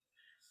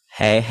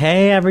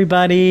Hey,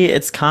 everybody.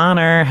 It's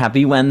Connor.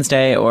 Happy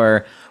Wednesday,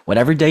 or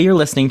whatever day you're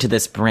listening to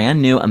this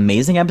brand new,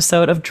 amazing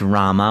episode of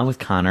Drama with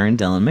Connor and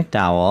Dylan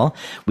McDowell.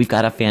 We've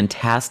got a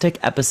fantastic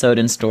episode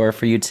in store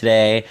for you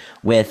today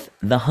with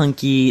the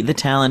hunky, the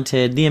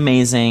talented, the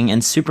amazing,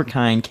 and super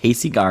kind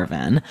Casey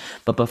Garvin.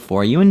 But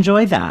before you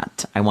enjoy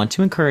that, I want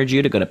to encourage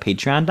you to go to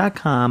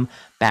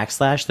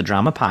patreon.com/the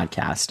drama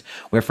podcast,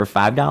 where for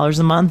 $5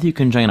 a month you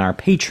can join our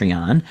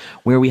Patreon,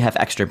 where we have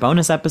extra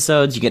bonus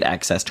episodes. You get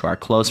access to our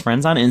close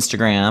friends on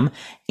Instagram,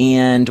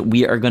 and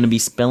we are going to be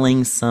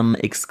spilling some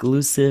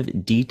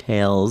exclusive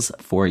details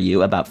for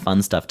you about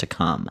fun stuff to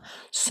come.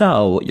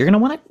 So you're going to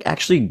want to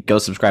actually go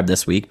subscribe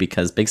this week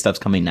because big stuff's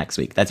coming next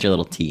week. That's your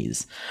little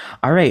tease.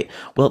 All right,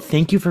 well,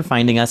 thank you for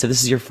finding us. If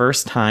this is your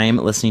first time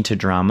listening to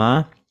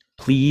Drama,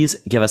 please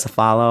give us a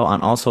follow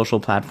on all social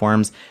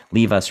platforms.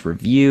 Leave us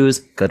reviews,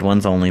 good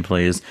ones only,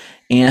 please.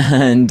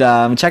 And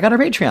check out our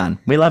Patreon.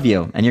 We love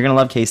you, and you're going to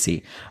love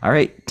Casey. All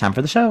right, time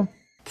for the show.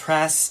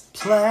 Press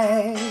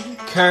play.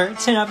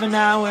 Curtain up an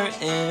hour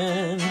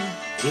in.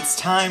 It's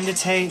time to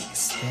take a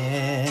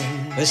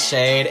spin. The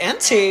shade and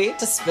tea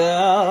to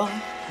spill.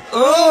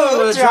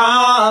 Ooh,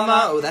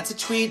 drama. Oh, that's a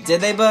tweet.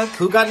 Did they book?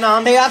 Who got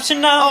nom? The option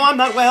no. Oh, I'm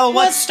not well.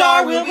 What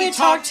star will we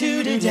talk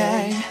to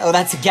today? Oh,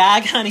 that's a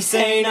gag, honey.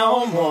 Say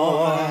no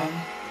more.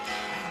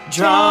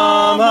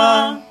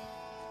 Drama.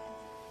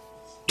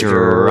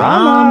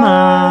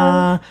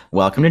 Drama.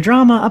 Welcome to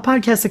Drama, a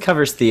podcast that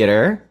covers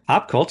theater,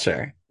 pop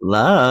culture,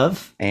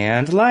 love,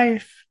 and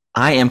life.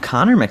 I am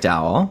Connor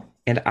McDowell.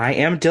 And I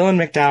am Dylan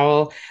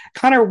McDowell.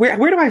 Connor,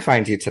 where do I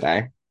find you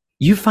today?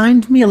 You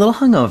find me a little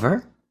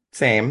hungover.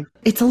 Same.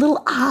 It's a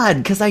little odd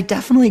because I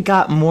definitely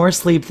got more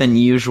sleep than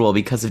usual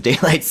because of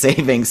daylight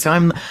savings. So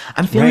I'm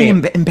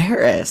feeling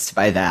embarrassed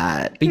by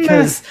that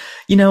because,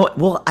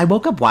 I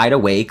woke up wide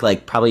awake,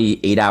 like probably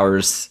 8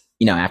 hours,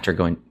 after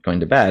going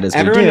to bed. As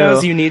everyone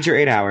knows you need your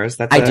 8 hours.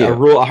 That's a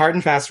rule, a hard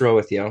and fast rule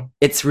with you.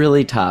 It's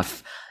really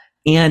tough.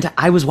 And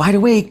I was wide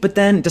awake, but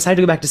then decided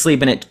to go back to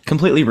sleep, and it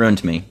completely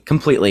ruined me.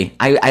 Completely.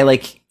 I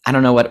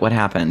don't know what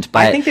happened, but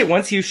I think that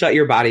once you shut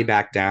your body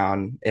back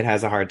down, it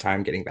has a hard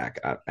time getting back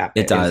up.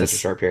 It does. In such a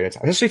short period of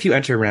time, especially if you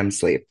enter REM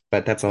sleep.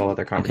 But that's a whole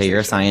other conversation. Okay, you're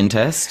a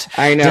scientist.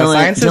 I know.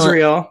 Science is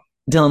real.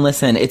 Dylan,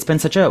 listen, it's been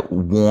such a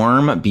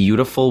warm,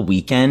 beautiful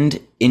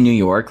weekend in New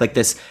York, like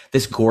this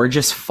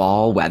gorgeous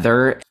fall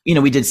weather.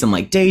 We did some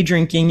like day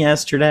drinking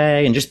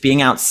yesterday and just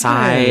being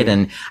outside.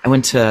 And I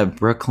went to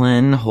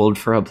Brooklyn, hold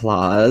for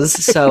applause.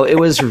 So it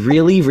was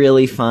really,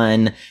 really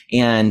fun.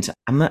 And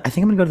I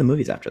think I'm gonna go to the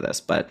movies after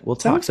this, but we'll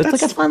talk. So it's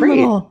like a fun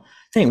little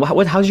thing.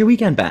 How's your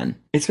weekend been?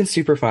 It's been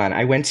super fun.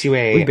 I went to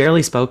We've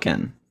barely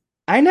spoken.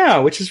 I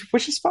know, which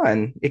is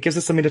fun. It gives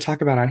us something to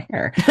talk about on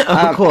here.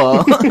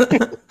 Cool.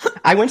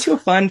 I went to a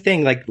fun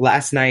thing like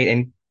last night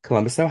in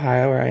Columbus,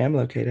 Ohio, where I am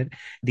located.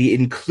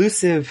 It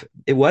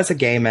was a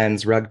gay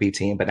men's rugby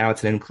team, but now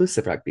it's an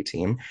inclusive rugby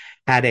team,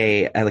 had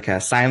a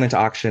silent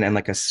auction and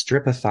like a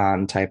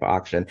strip-a-thon type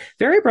auction.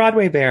 Very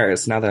Broadway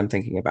Bears, now that I'm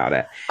thinking about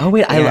it. Oh,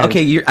 wait.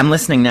 I'm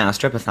listening now.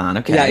 Strip-a-thon.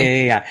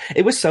 Okay. Yeah.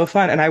 It was so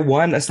fun. And I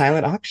won a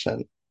silent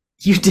auction.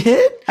 You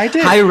did? I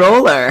did. High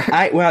roller.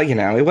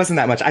 It wasn't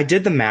that much. I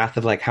did the math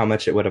of like how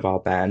much it would have all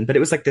been, but it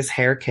was like this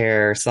hair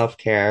care,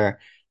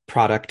 self-care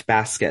product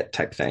basket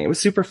type thing. It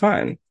was super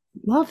fun.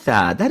 Love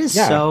that. That is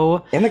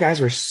so... And the guys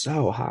were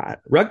so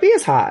hot. Rugby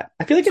is hot.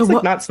 I feel like it's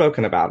not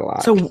spoken about a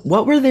lot. So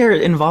what were their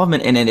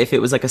involvement in it if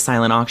it was like a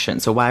silent auction?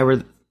 So why were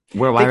they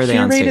on stage?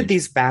 They curated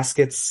these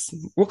baskets.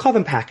 We'll call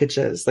them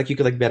packages. Like you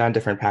could like bid on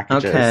different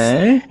packages.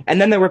 Okay.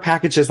 And then there were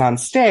packages on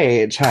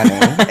stage, honey.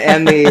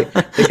 And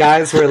the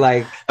guys were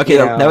like, okay,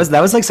 that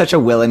was like such a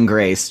Will and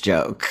Grace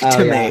joke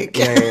to make.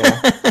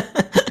 Yeah.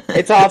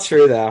 It's all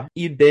true though.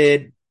 You'd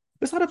bid. It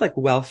was a lot of like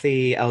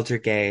wealthy elder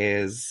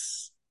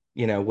gays,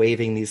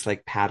 waving these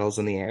like paddles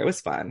in the air. It was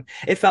fun.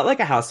 It felt like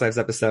a Housewives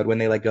episode when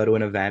they like go to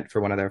an event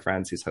for one of their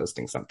friends who's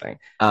hosting something.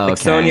 Oh, like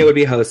Sonia would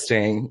be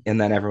hosting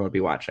and then everyone would be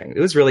watching. It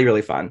was really,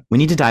 really fun. We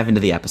need to dive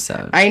into the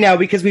episode. I know,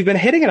 because we've been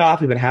hitting it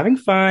off. We've been having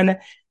fun.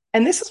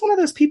 And this is one of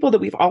those people that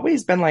we've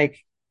always been like,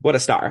 what a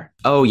star.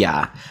 Oh,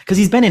 yeah. Because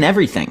he's been in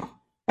everything.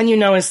 And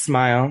his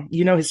smile.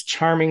 His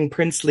charming,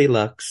 princely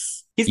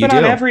looks. He's been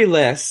on every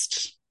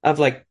list of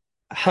like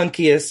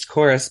hunkiest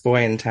chorus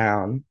boy in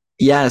town.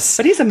 Yes.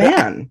 But he's a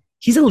man.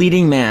 He's a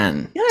leading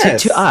man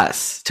to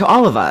us, to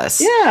all of us.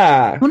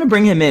 Yeah. I want to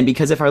bring him in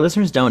because if our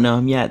listeners don't know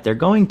him yet, they're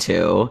going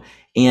to.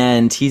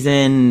 And he's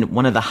in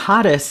one of the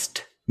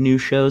hottest new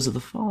shows of the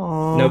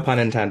fall. No pun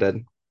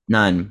intended.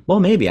 None. Well,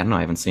 maybe. I don't know.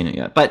 I haven't seen it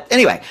yet. But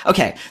anyway,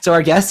 okay. So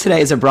our guest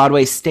today is a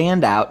Broadway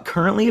standout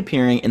currently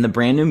appearing in the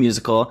brand new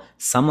musical,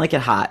 Some Like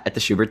It Hot at the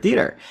Shubert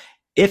Theater.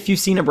 If you've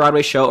seen a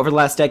Broadway show over the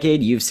last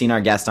decade, you've seen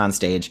our guest on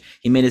stage.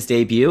 He made his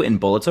debut in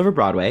Bullets Over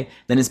Broadway,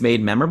 then has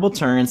made memorable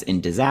turns in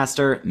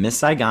Disaster, Miss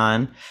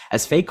Saigon,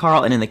 as Faye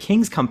Carl, and in The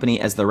King's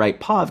Company as the right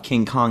paw of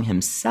King Kong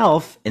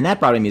himself in that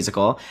Broadway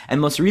musical,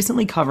 and most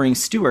recently covering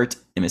Stuart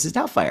in Mrs.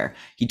 Doubtfire.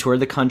 He toured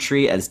the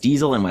country as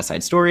Diesel in West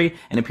Side Story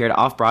and appeared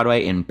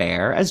off-Broadway in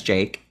Bear as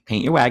Jake,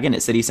 Paint Your Wagon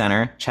at City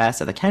Center,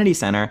 Chess at the Kennedy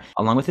Center,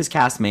 along with his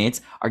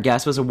castmates. Our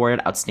guest was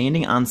awarded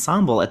Outstanding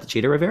Ensemble at the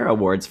Chita Rivera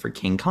Awards for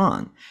King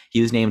Kong.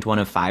 He was named one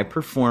of 5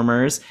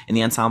 performers in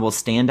the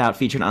ensemble's standout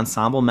featured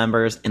ensemble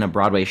members in a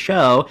Broadway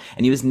show,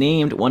 and he was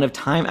named one of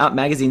Time Out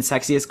Magazine's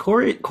sexiest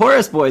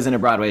chorus boys in a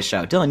Broadway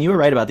show. Dylan, you were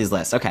right about these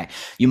lists. Okay.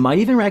 You might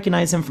even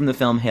recognize him from the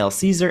film Hail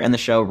Caesar and the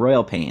show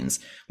Royal Pains.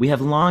 We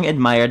have long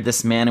admired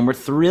this man, and we're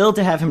thrilled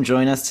to have him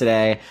join us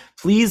today.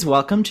 Please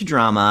welcome to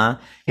Drama,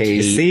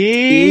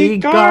 Casey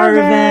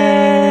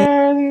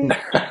Garvin.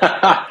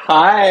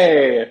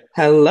 Hi.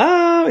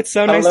 Hello. It's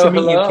so nice to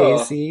meet you,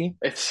 Casey.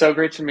 It's so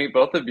great to meet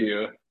both of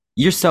you.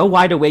 You're so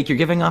wide awake. You're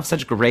giving off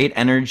such great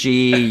energy.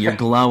 You're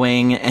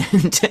glowing,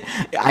 and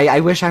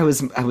I wish I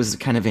was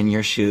kind of in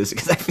your shoes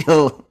because I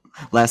feel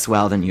less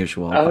well than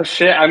usual. Oh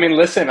shit! I mean,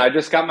 listen, I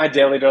just got my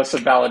daily dose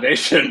of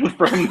validation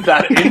from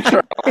that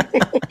intro.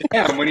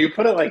 Damn, when you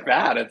put it like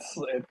that, it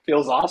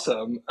feels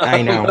awesome.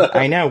 I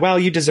know. Well,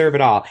 you deserve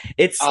it all.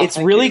 It's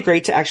really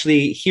great to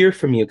actually hear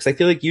from you because I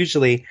feel like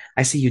usually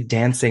I see you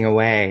dancing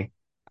away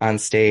on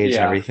stage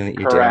and everything that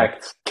you do.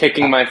 Correct.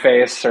 Kicking my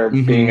face or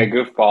being a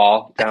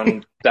goofball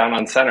down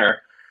on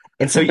center.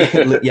 And so,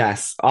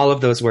 yes, all of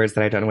those words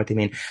that I don't know what they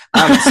mean.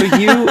 I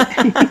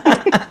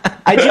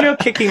do know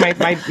kicking.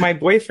 My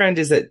boyfriend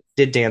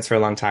did dance for a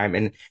long time,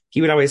 and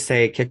he would always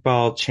say,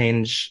 "Kickball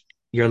change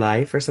your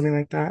life" or something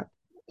like that.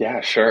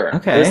 Yeah, sure.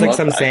 Okay, there's like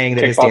some saying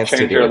that his dance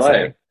studio your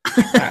life.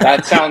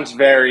 That sounds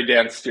very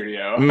dance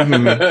studio.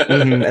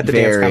 At the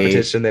dance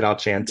competition, they'd all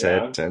chant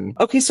it. And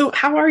okay, so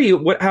how are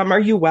you? Are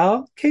you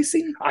well,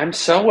 Casey? I'm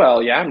so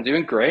well. Yeah, I'm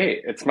doing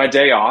great. It's my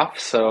day off,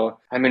 so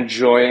I'm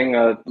enjoying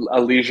a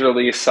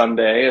leisurely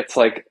Sunday. It's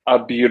like a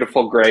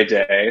beautiful gray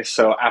day.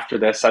 So after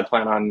this, I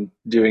plan on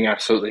doing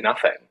absolutely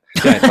nothing.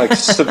 I'm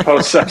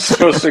supposed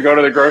to go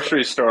to the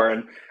grocery store,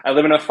 and I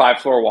live in a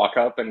 5-floor walk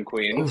up in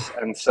Queens,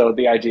 and so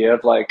the idea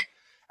of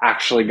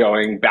actually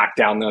going back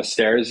down those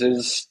stairs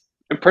is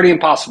pretty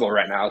impossible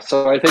right now.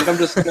 So I think I'm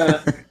just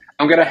gonna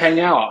hang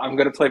out. I'm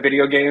gonna play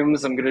video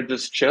games. I'm gonna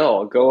just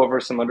chill, go over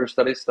some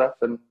understudy stuff,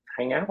 and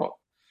hang out.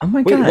 Oh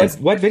my god!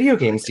 What video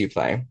games do you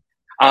play?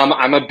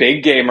 I'm a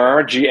big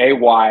gamer.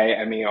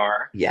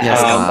 Gaymer.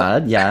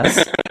 Yes,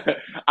 yes.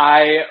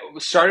 I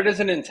started as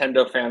a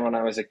Nintendo fan when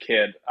I was a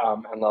kid,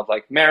 and love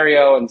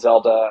Mario and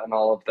Zelda and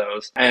all of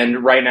those.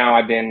 And right now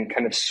I've been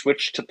kind of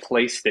switched to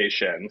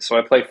PlayStation. So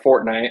I play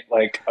Fortnite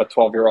like a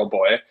 12-year-old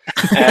boy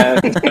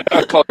and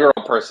a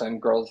 12-year-old person,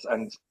 girls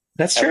and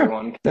that's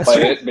everyone true. That's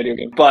play true. Video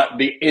games. But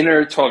the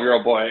inner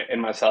 12-year-old boy in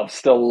myself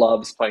still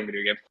loves playing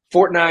video games.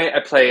 Fortnite,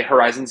 I play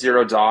Horizon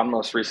Zero Dawn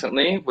most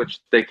recently, which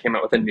they came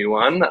out with a new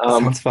one.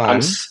 Sounds fun.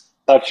 I'm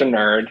such a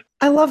nerd.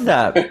 I love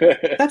that.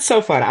 That's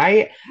so fun.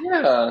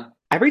 Yeah.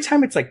 Every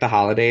time it's the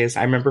holidays,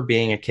 I remember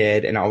being a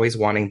kid and always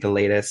wanting the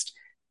latest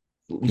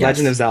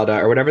Legend of Zelda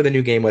or whatever the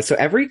new game was. So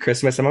every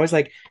Christmas, I'm always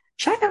like,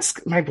 should I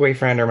ask my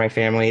boyfriend or my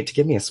family to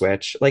give me a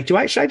Switch?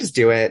 Should I just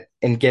do it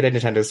and get a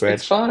Nintendo Switch?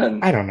 It's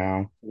fun. I don't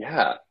know.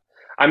 Yeah.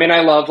 I mean,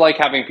 I love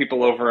having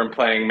people over and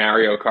playing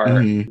Mario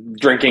Kart,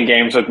 drinking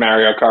games with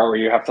Mario Kart where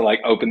you have to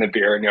open the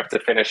beer and you have to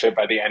finish it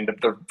by the end of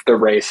the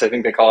race. I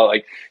think they call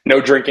it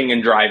no drinking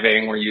and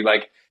driving, where you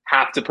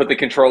have to put the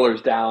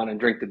controllers down and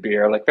drink the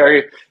beer.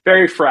 Very,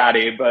 very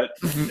fratty, but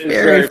it's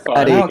very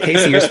fun. Oh,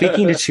 Casey, you're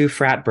speaking to 2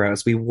 frat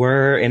bros. We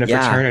were in a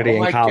fraternity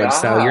in college,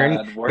 so you're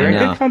in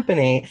good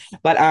company.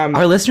 But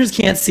our listeners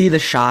can't see the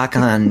shock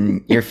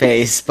on your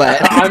face, but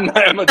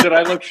did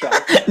I look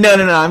shocked? No,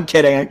 I'm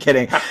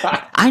kidding.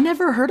 I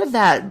never heard of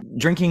that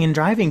drinking and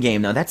driving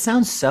game though. That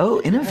sounds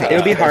so innovative. It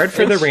would be hard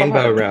for the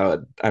Rainbow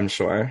Road, I'm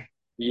sure.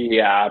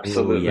 Yeah,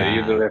 absolutely. Ooh, yeah.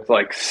 You have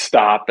to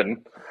stop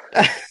and.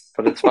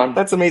 But it's fun.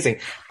 That's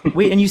amazing.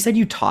 Wait, and you said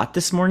you taught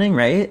this morning,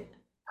 right?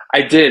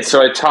 I did. So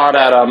I taught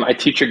at I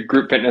teach a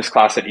group fitness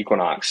class at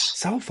Equinox.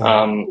 So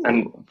fun.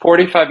 And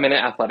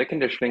 45-minute athletic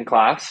conditioning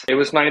class. It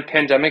was my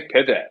pandemic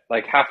pivot.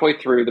 Halfway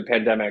through the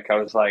pandemic, I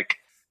was like,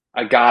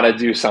 I gotta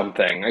do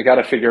something. I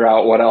gotta figure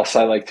out what else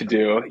I like to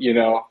do,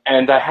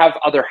 And I have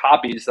other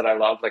hobbies that I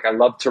love. I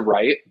love to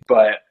write,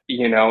 but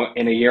in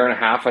a year and a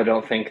half, I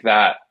don't think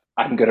that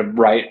I'm gonna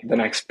write the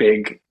next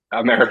big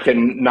great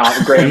American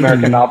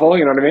novel,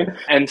 you know what I mean?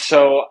 And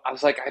so I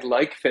was like, I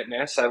like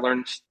fitness. I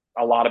learned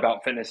a lot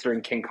about fitness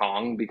during King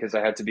Kong because I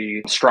had to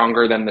be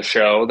stronger than the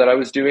show that I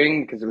was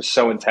doing because it was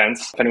so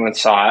intense. If anyone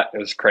saw it, it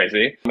was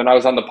crazy. And I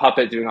was on the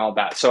puppet doing all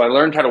that. So I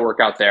learned how to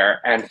work out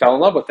there and fell in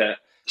love with it.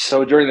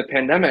 So during the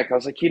pandemic, I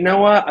was like, you know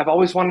what? I've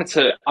always wanted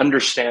to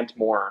understand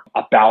more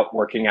about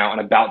working out and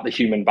about the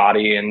human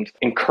body and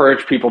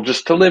encourage people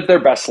just to live their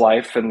best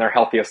life and their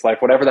healthiest life,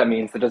 whatever that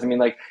means. That doesn't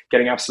mean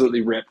getting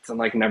absolutely ripped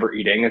and never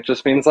eating. It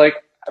just means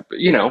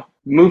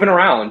moving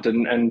around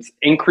and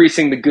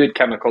increasing the good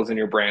chemicals in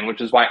your brain,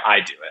 which is why I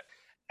do it.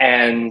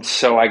 And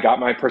so I got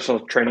my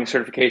personal training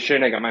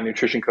certification. I got my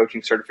nutrition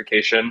coaching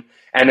certification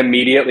and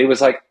immediately was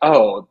like,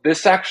 oh,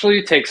 this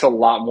actually takes a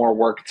lot more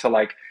work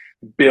to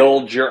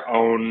build your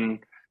own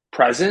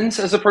presence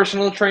as a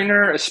personal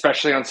trainer,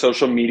 especially on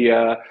social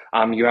media.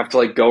 You have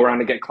to go around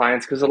and get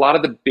clients because a lot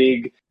of the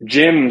big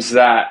gyms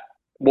that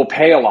will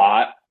pay a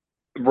lot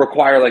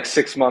require like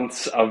 6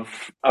 months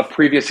of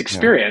previous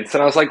experience.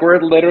 And I was like,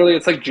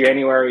 it's like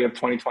January of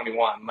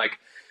 2021. Like,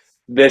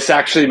 this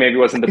actually maybe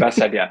wasn't the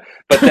best idea.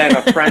 But then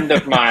a friend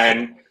of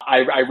mine,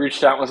 I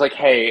reached out and was like,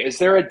 hey, is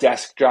there a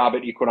desk job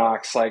at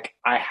Equinox? Like,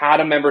 I had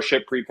a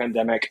membership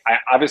pre-pandemic. I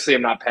obviously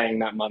am not paying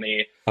that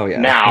money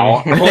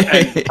now,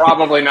 and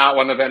probably not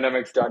when the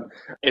pandemic's done.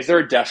 Is there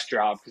a desk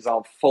job? Because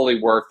I'll fully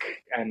work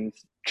and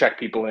check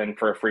people in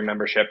for a free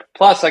membership.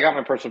 Plus, I got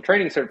my personal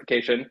training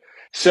certification.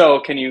 So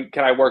can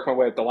I work my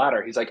way up the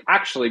ladder? He's like,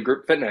 actually,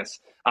 group fitness.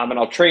 And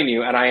I'll train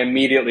you. And I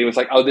immediately was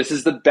like, oh, this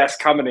is the best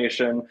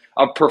combination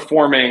of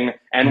performing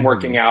and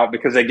working out,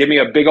 because they give me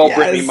a big old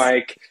Britney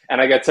mic and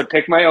I get to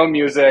pick my own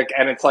music,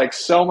 and it's like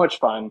so much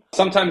fun.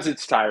 Sometimes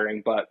it's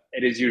tiring, but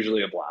it is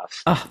usually a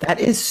blast. Oh, that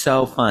is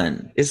so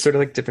fun. It's sort of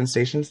like different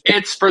stations.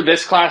 It's for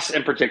this class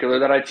in particular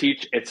that I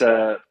teach. It's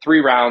 3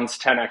 rounds,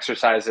 10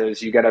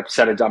 exercises. You get a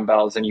set of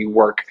dumbbells and you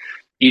work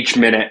each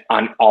minute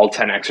on all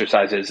 10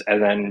 exercises,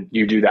 and then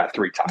you do that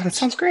 3 times. Oh, that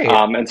sounds great.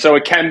 And so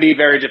it can be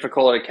very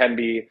difficult. It can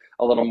be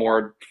a little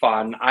more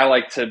fun. I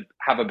like to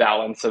have a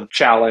balance of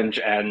challenge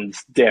and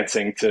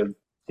dancing to,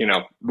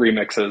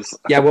 remixes.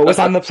 Yeah, what was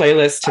on the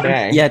playlist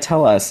today? Yeah,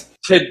 tell us.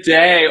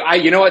 Today,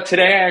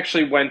 Today I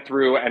actually went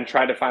through and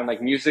tried to find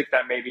like music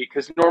that maybe,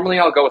 because normally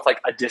I'll go with like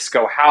a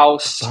disco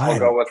house. I'll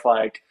go with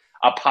like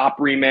a pop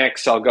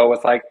remix. I'll go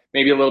with like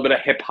maybe a little bit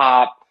of hip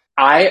hop.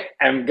 I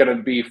am going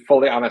to be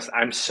fully honest.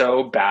 I'm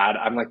so bad.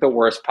 I'm like the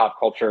worst pop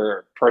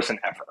culture person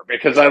ever,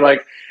 because I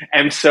like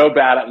am so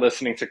bad at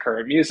listening to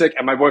current music,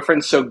 and my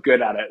boyfriend's so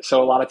good at it.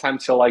 So a lot of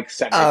times he'll like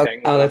send me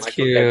things. Oh, that's like,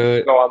 cute.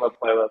 Okay, go on the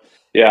playlist.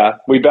 Yeah,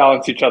 we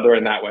balance each other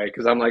in that way,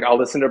 because I'm like, I'll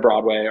listen to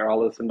Broadway, or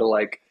I'll listen to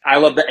like, I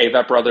love the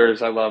Avett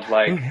Brothers. I love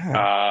like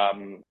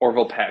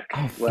Orville Peck.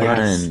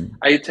 Fun.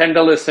 I tend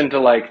to listen to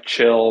like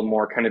chill,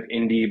 more kind of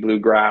indie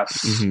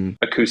bluegrass,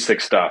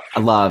 acoustic stuff. I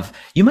love.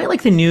 You might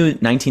like the new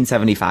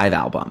 1975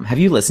 album. Have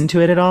you listened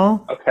to it at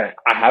all? Okay,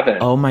 I haven't.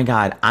 Oh my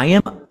God, I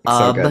am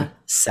good.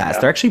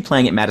 obsessed. They're actually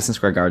playing at Madison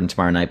Square Garden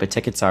tomorrow night, but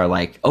tickets are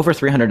like over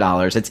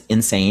 $300. It's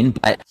insane,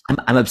 but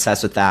I'm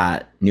obsessed with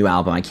that new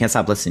album. I can't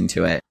stop listening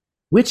to it.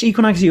 Which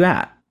Equinox are you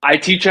at? I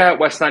teach at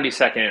West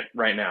 92nd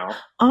right now.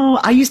 Oh,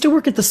 I used to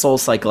work at the Soul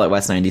Cycle at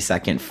West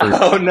 92nd for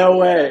Oh, no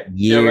way.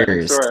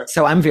 years. Yeah,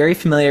 so I'm very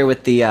familiar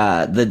with the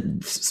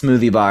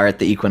smoothie bar at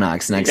the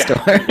Equinox next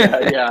door.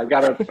 yeah. I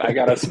got a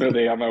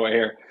smoothie on my way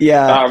here.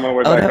 Yeah. On my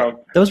way back home.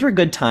 Those were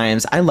good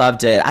times. I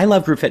loved it. I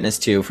love group fitness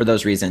too for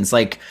those reasons.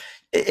 Like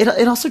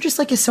it also just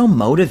like is so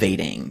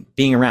motivating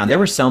being around. There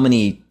were so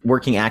many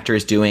working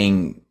actors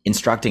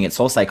instructing at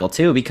Soul Cycle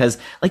too, because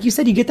like you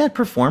said, you get that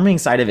performing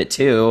side of it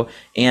too.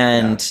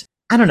 And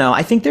I don't know.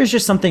 I think there's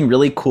just something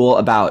really cool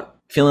about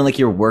feeling like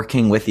you're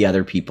working with the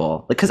other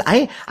people. Because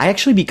I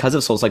actually, because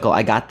of Soul Cycle,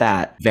 I got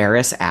that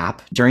Veris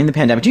app during the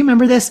pandemic. Do you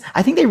remember this?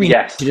 I think they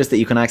renamed to just the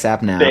Equinox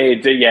app now. They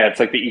did, yeah. It's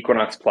like the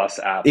Equinox Plus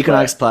app.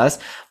 Equinox Plus.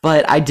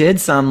 But I did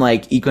some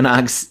like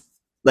Equinox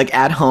like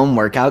at home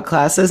workout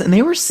classes, and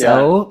they were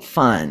so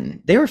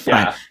fun. They were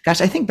fun. Yeah.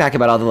 Gosh, I think back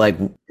about all the like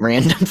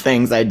random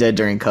things I did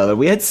during COVID.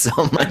 We had so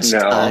much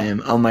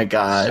time. Oh my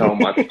God. So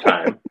much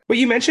time. Well,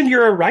 you mentioned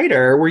you're a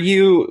writer. What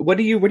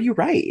do you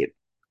write?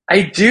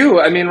 I do.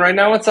 I mean, right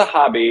now it's a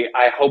hobby.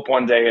 I hope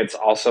one day it's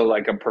also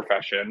like a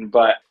profession.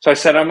 But so I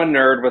said I'm a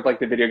nerd with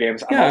like the video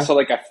games. I'm also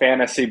like a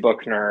fantasy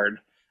book nerd.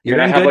 You're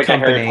and I have like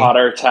company. A Harry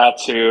Potter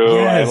tattoo.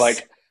 Yes. I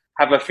like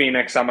have a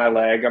phoenix on my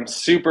leg. I'm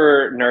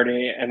super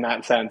nerdy in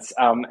that sense.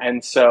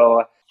 And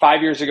so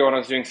 5 years ago when I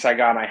was doing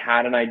Saigon, I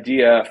had an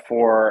idea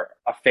for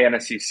a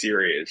fantasy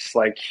series,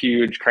 like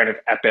huge kind of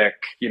epic,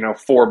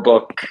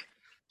 4-book,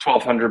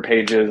 1,200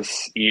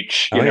 pages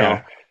each, you know,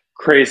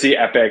 crazy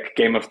epic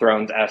Game of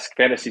Thrones-esque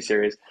fantasy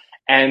series.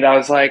 And I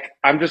was like,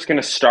 I'm just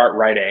going to start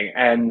writing.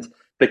 And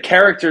the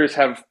characters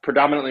have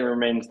predominantly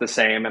remained the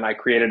same, and I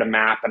created a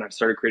map and I've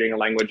started creating a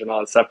language and all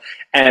that stuff.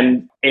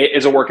 And it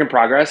is a work in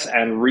progress.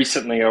 And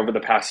recently, over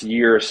the past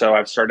year or so,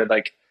 I've started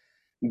like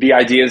the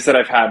ideas that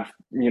I've had,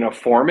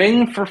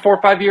 forming for 4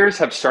 or 5 years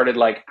have started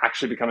like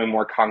actually becoming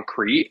more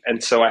concrete.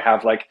 And so I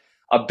have like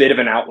a bit of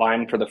an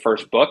outline for the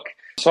first book.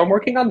 So I'm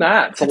working on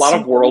that. It's a lot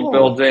of world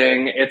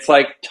building. It's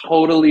like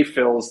totally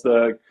fills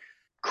the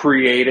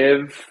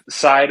creative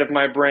side of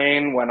my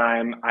brain when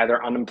I'm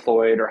either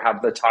unemployed or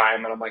have the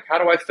time, and I'm like, how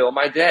do I fill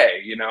my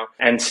day,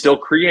 and still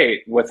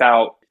create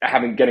without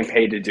getting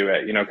paid to do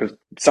it, because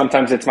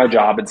sometimes it's my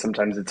job and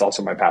sometimes it's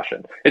also my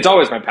passion. It's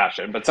always my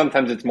passion, but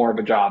sometimes it's more of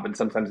a job and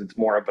sometimes it's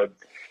more of a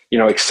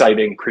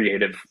exciting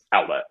creative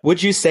outlet.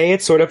 Would you say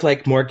it's sort of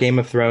like more Game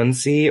of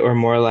Thrones-y or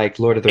more like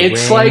Lord of the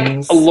Rings? It's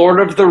like a Lord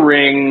of the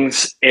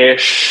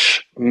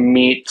Rings-ish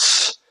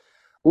meets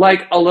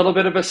like a little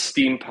bit of a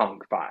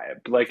steampunk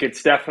vibe. Like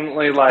it's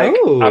definitely like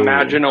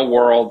imagine a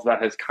world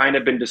that has kind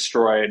of been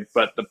destroyed,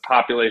 but the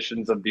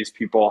populations of these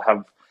people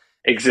have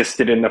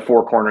existed in the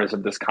 4 corners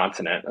of this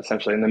continent,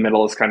 essentially, and the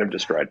middle is kind of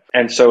destroyed.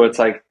 And so it's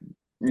like,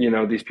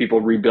 these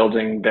people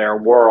rebuilding their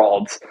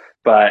worlds,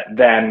 but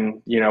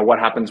then, what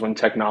happens when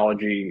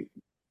technology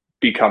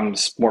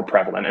becomes more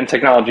prevalent? And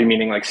technology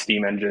meaning like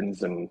steam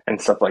engines and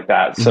stuff like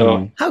that.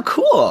 So how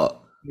cool.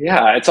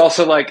 Yeah, it's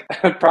also like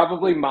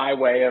probably my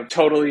way of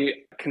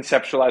totally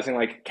conceptualizing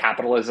like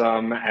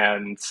capitalism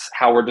and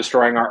how we're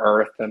destroying our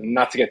earth, and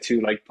not to get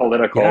too like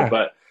political, Yeah.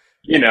 but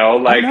Oh no,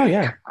 like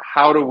yeah.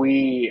 how do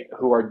we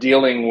who are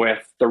dealing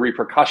with the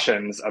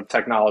repercussions of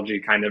technology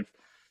kind of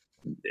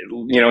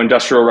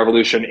industrial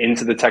revolution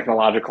into the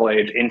technological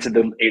age, into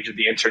the age of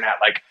the internet,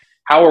 like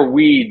how are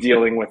we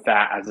dealing with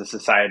that as a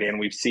society? And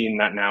we've seen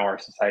that now our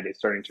society is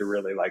starting to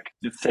really like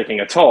it's taking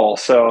a toll.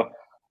 So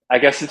I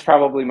guess it's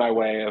probably my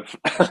way of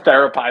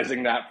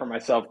therapizing that for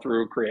myself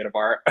through creative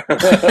art.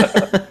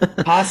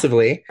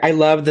 Possibly. I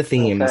love the Well,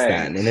 themes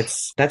then, and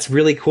thanks. that's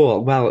really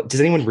cool. Well, does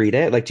anyone read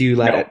it? Like, do you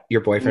No, let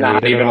your boyfriend read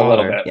not it at even a all?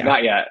 little Or bit. yeah.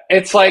 Not yet.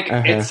 It's like Uh-huh.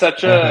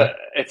 Uh-huh.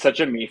 it's such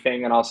a me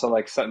thing, and also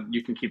like some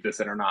you can keep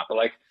this in or not, but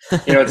like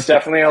it's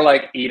definitely a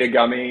like eat a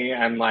gummy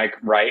and like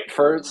write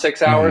for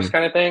 6 hours Hmm.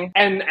 kind of thing,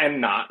 and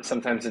not.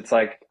 Sometimes it's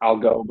like I'll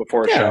go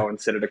before a Yeah, show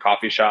and sit at a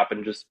coffee shop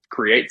and just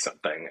create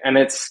something, and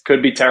it's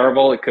could be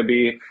terrible. It could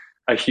be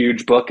a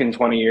huge book in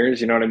 20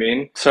 years. You know what I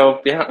mean?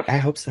 So yeah. I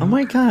hope Oh so.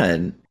 my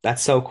God.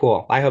 That's so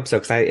cool. I hope so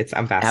because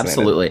I'm fascinated.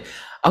 Absolutely.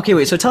 Okay,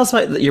 wait. So tell us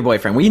about your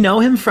boyfriend. We know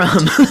him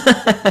from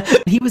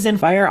he was in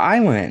Fire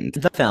Island.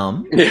 the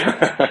film.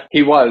 Yeah,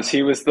 he was.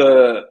 He was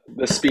the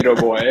Speedo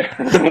boy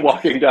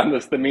walking down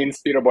the mean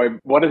Speedo boy.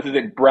 What is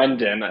it,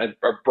 Brendan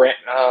or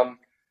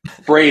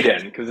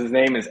Braden? Because his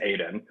name is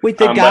Aiden. Wait,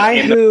 the But guy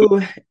in the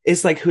who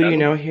is like, who do you movie,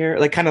 know here?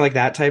 Like, kind of like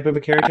that type of a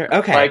character.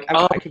 Okay, like,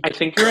 I could, I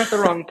think you're at the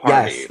wrong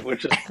party, yes,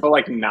 which is so,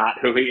 like not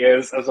who he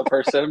is as a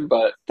person.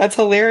 But that's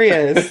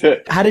hilarious.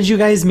 How did you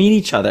guys meet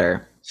each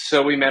other?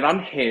 so we met on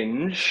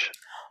Hinge.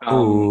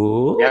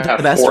 Ooh, Yeah,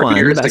 the best four one. The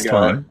years best ago.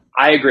 one.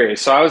 I agree.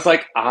 So I was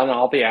like on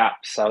all the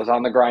apps. I was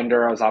on the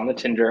Grinder, I was on the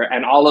Tinder,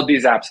 and all of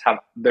these apps have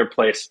their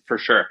place for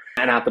sure.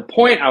 And at the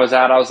point I was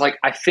at, I was like,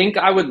 I think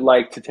I would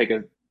like to take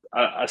a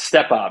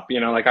step up.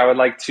 Like I would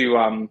like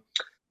to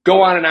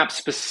go on an app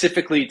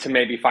specifically to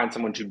maybe find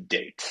someone to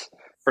date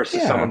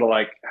versus someone Yeah, to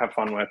like have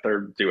fun with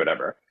or do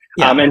whatever.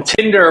 Yeah. And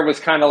Tinder was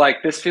kind of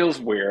like, this feels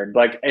weird.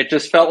 Like it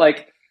just felt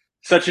like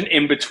such an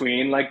in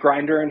between, like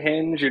Grinder and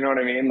Hinge. You know what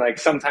I mean? Like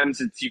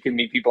sometimes it's you can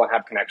meet people and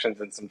have connections,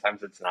 and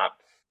sometimes it's not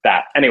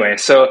that. Anyway,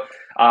 so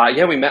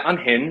yeah, we met on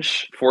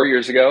Hinge 4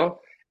 years ago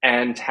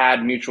and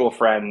had mutual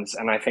friends.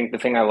 And I think the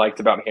thing I liked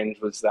about Hinge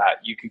was that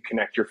you could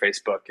connect your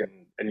Facebook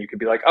and you could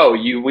be like, oh,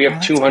 we oh, have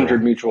that's 200 cool.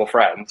 mutual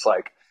friends.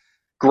 Like,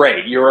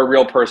 great, you're a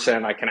real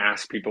person. I can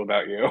ask people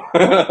about you.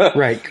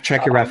 Right,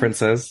 check your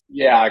references.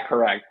 Yeah,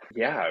 correct.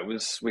 Yeah,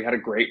 we had a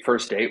great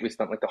first date. We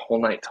spent like the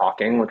whole night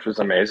talking, which was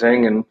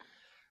amazing. And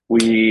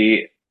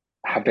we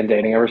have been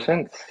dating ever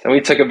since. And we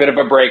took a bit of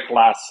a break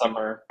last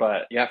summer,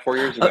 but yeah, 4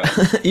 years ago.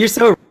 You're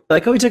so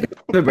like, oh, we took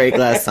a break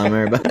last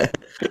summer, but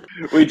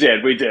We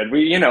did.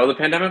 The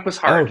pandemic was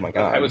Oh hard. my It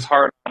God. was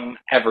hard on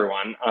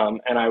everyone.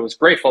 And I was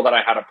grateful that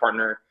I had a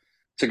partner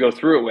to go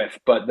through it with.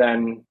 But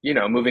then,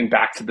 moving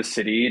back to the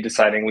city,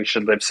 deciding we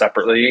should live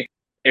separately,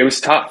 it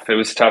was tough. It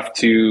was tough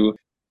to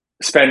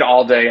spend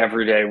all day,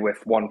 every day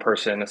with one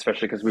person,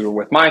 especially because we were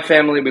with my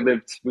family.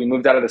 We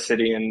moved out of the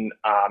city in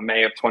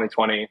May of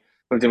 2020.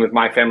 Moved in with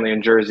my family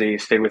in Jersey,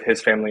 stayed with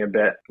his family a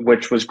bit,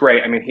 which was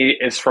great. I mean, he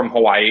is from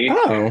Hawaii.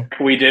 Oh,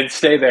 We did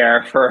stay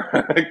there for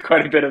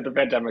quite a bit of the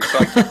pandemic, so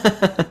I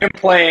can't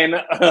complain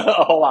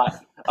a whole lot.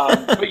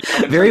 But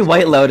in very terms of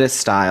White Lotus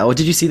style.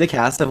 Did you see the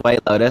cast of White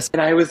Lotus?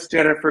 and I was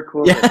Jennifer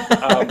Coolidge.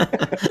 Yeah.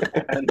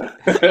 And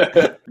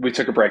we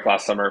took a break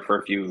last summer for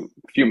a few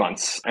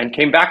months and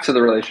came back to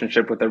the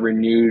relationship with a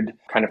renewed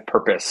kind of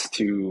purpose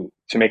to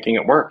making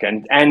it work,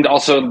 and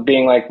also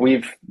being like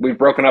we've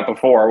broken up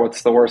before.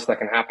 What's the worst that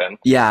can happen?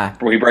 Yeah.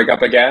 We break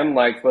up again.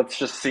 Like let's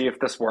just see if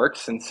this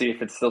works and see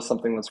if it's still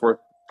something that's worth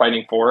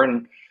fighting for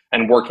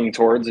and working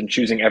towards and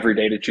choosing every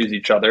day to choose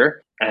each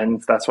other.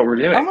 And that's what we're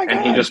oh doing. my And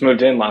he God. just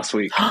moved in last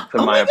week to Oh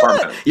my my God.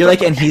 apartment. You're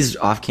like, and he's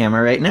off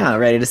camera right now,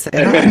 ready to say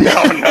it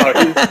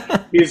No,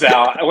 on. he's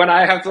out. When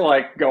I have to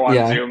like go on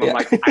Yeah, Zoom, I'm yeah.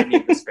 like, I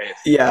need the space.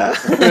 Yeah.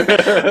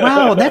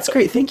 Wow, that's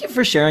great. Thank you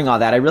for sharing all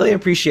that. I really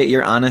appreciate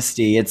your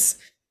honesty. It's Of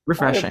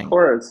refreshing.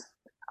 course.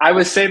 I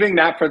was saving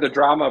that for the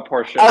drama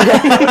portion.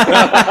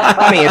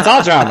 Honey, it's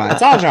all drama.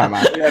 It's all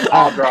drama. Yeah, it's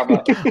all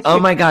drama. Oh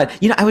my God.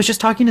 I was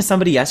just talking to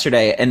somebody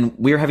yesterday and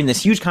we were having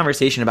this huge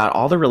conversation about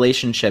all the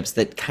relationships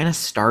that kind of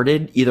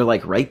started either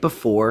like right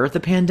before the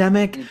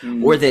pandemic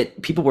or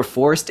that people were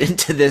forced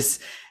into this,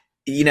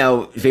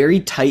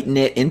 very tight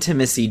knit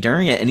intimacy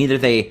during it. And either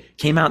they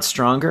came out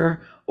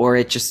stronger or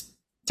it just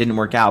didn't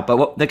work out. But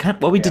what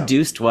we Yeah.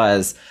 deduced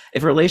was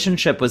if a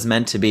relationship was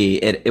meant to be,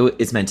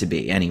 it's meant to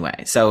be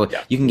anyway. So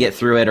Yeah. you can get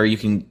through it or you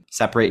can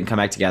separate and come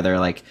back together.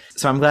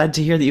 So I'm glad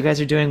to hear that you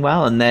guys are doing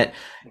well and that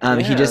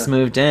he just Yeah.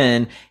 moved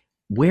in.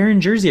 Where in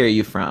Jersey are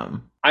you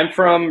from? I'm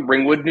from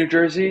Ringwood, New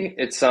Jersey.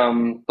 It's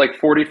like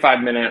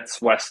 45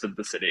 minutes west of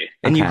the city.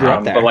 And you Okay. grew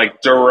up there. But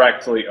like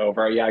directly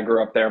over. Yeah, I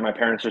grew up there. My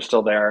parents are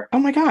still there. Oh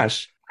my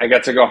gosh. I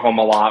get to go home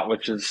a lot,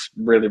 which is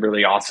really,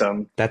 really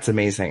awesome. That's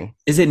amazing.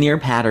 Is it near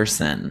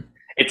Patterson?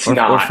 It's or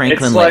not.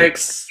 Franklin It's like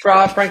Lakes?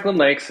 Franklin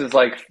Lakes is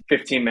like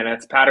 15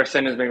 minutes.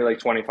 Patterson is maybe like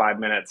 25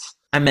 minutes.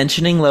 I'm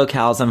mentioning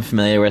locales I'm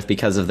familiar with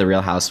because of the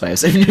Real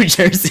Housewives of New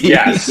Jersey.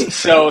 Yes,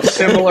 so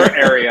similar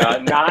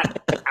area, not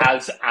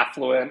as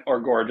affluent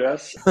or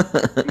gorgeous.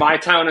 My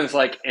town is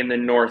like in the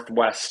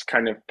northwest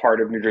kind of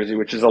part of New Jersey,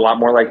 which is a lot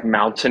more like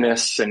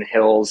mountainous and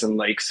hills and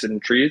lakes and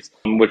trees,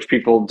 which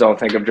people don't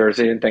think of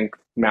Jersey and think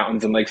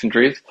mountains and lakes and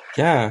trees.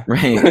 Yeah.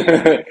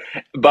 Right.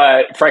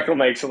 But Franklin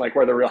Lakes and like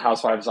where the Real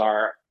Housewives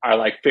are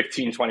like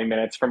 15, 20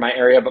 minutes from my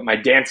area. But my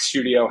dance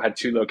studio had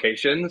two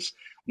locations.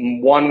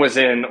 One was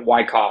in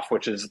Wyckoff,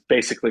 which is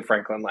basically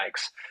Franklin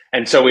Lakes.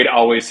 And so we'd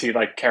always see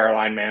like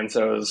Caroline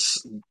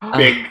Manzo's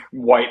big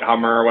white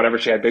Hummer or whatever.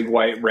 She had, big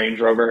white Range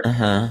Rover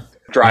Uh-huh.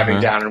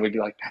 driving down, and we'd be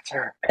like, that's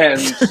her. And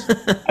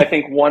I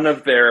think one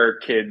of their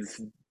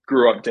kids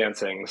grew up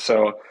dancing.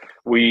 So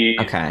we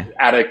Okay.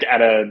 at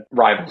a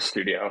rival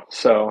studio.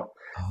 So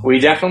we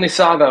definitely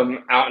saw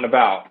them out and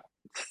about.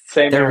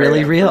 Same They're area,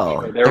 really for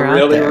real. sure. They're They're out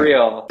really there.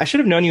 real. I should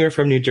have known you were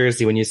from New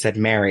Jersey when you said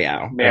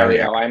Mario.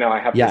 Mario, I know. I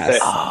have to Yes. say,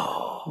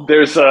 Oh.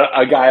 there's a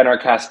guy in our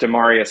cast,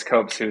 Demarius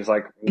Copes, who's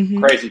like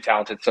Mhm. crazy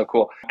talented, so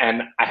cool.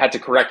 And I had to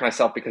correct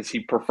myself because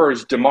he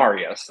prefers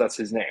Demarius. That's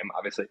his name,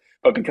 obviously.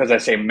 But because I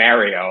say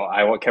Mario,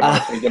 I kept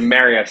on saying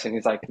Demarius, and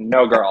he's like,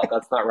 no, girl,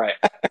 that's not right.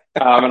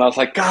 And I was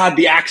like, God,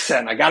 the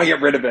accent. I got to get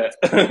rid of it.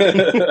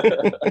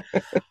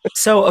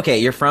 So, okay,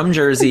 you're from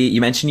Jersey.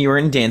 You mentioned you were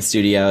in dance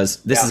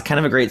studios. This Yeah. is kind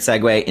of a great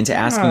segue into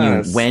asking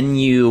Yes. you when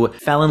you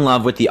fell in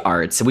love with the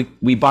arts. So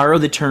we borrow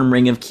the term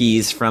Ring of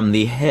Keys from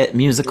the hit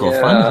musical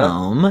Yeah. Fun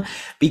Home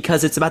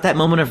because it's about that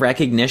moment of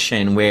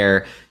recognition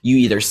where you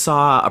either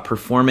saw a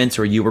performance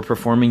or you were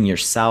performing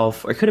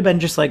yourself, or it could have been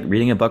just like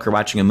reading a book or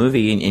watching a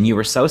movie, and you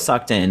were so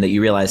sucked in that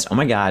you realized, oh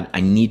my God, I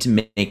need to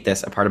make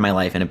this a part of my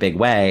life in a big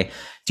way.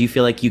 Do you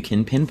feel like you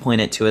can pinpoint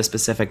it to a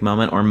specific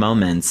moment or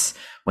moments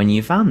when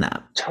you found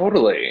that?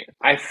 Totally.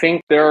 I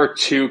think there are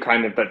two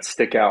kind of that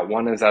stick out.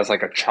 One is as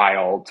like a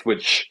child,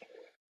 which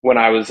when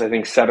I was, I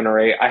think 7 or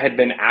 8, I had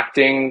been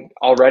acting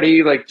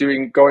already, like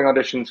going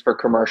auditions for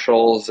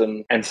commercials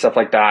and stuff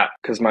like that.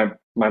 Cause my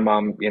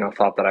mom,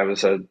 thought that I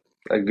was a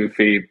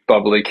goofy,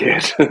 bubbly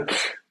kid,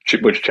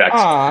 which checks.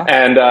 Aw.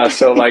 And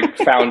so like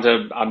found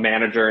a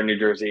manager in New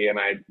Jersey, and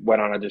I went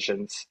on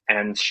auditions,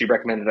 and she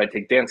recommended I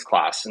take dance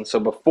class. And so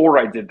before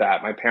I did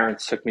that, my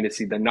parents took me to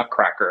see the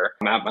Nutcracker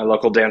at my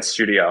local dance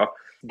studio.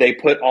 They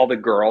put all the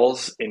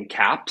girls in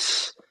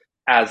caps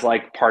as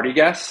like party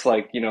guests,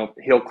 like,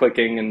 heel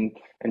clicking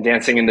and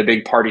dancing in the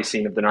big party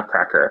scene of the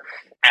Nutcracker.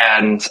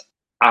 And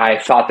I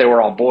thought they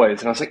were all boys.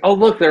 And I was like, oh,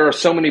 look, there are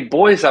so many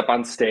boys up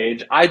on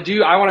stage. I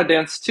want to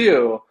dance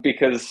too,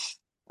 because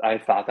I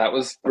thought that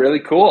was really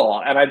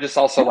cool. And I just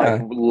also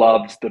like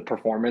loved the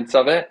performance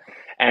of it.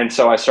 And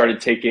so I started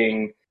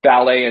taking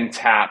ballet and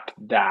tap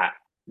that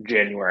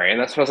January. And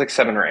that's when I was like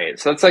 7 or 8.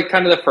 So that's like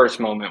kind of the first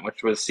moment,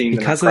 which was seeing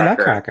Because the of the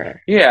Nutcracker.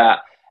 Nutcracker. Yeah.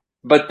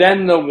 But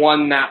then the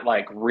one that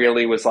like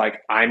really was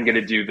like, I'm going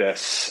to do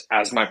this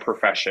as my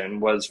profession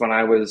was when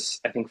I was,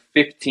 I think,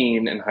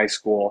 15 in high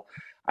school.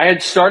 I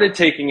had started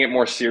taking it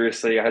more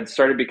seriously. I had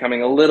started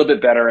becoming a little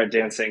bit better at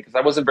dancing because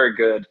I wasn't very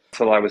good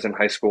until I was in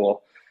high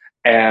school.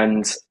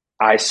 And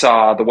I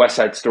saw the West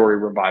Side Story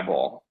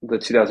revival, the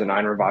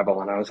 2009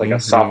 revival, and I was like a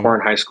sophomore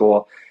in high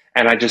school.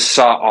 And I just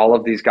saw all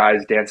of these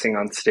guys dancing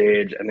on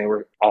stage, and they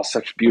were all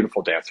such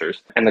beautiful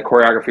dancers. And the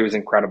choreography was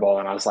incredible.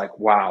 And I was like,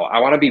 wow, I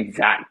want to be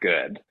that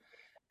good.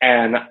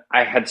 And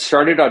I had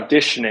started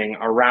auditioning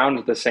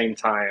around the same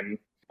time,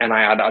 and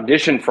I had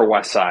auditioned for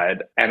West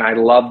Side, and I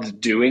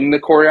loved doing the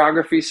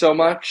choreography so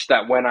much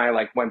that when I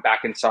like went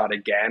back and saw it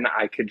again,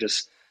 I could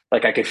just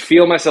like, I could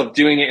feel myself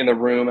doing it in the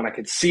room, and I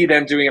could see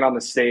them doing it on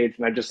the stage.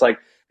 And I just like,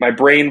 my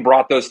brain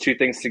brought those two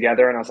things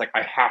together, and I was like,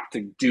 I have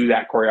to do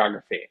that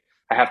choreography.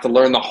 I have to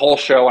learn the whole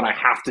show, and I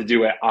have to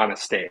do it on a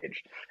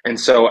stage. And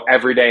so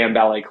every day in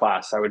ballet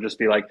class, I would just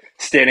be like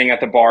standing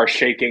at the bar,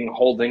 shaking,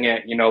 holding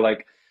it,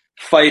 like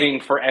fighting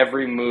for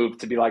every move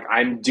to be like,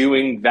 I'm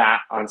doing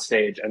that on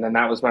stage. And then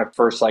that was my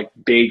first like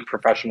big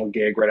professional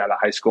gig right out of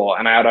high school.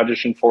 And I had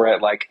auditioned for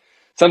it like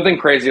something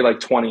crazy, like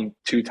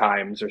 22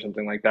 times or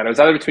something like that. It was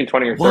either between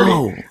 20 or 30.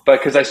 Whoa. But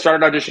because I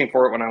started auditioning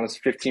for it when I was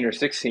 15 or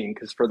 16,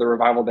 because for the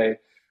revival, they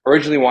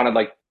originally wanted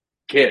like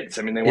kids.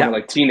 I mean, they wanted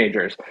like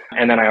teenagers.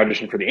 And then I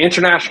auditioned for the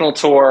international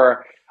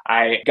tour.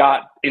 I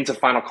got into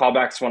final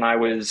callbacks when I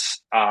was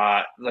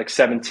like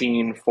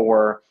 17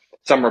 for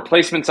some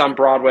replacements on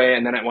Broadway,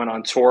 and then it went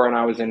on tour, and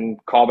I was in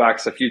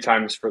callbacks a few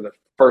times for the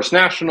first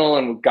national,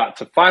 and got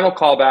to final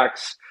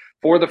callbacks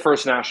for the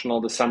first national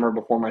the summer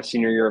before my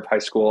senior year of high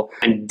school,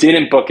 and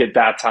didn't book it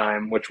that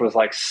time, which was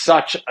like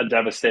such a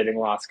devastating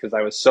loss because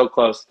I was so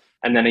close.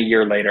 And then a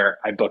year later,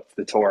 I booked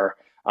the tour.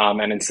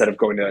 And instead of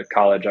going to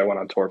college, I went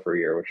on tour for a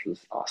year, which was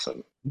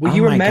awesome. Well, Oh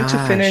you were my meant to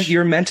finish. gosh. You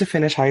were meant to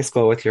finish high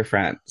school with your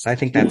friends. I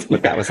think that's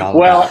what that was all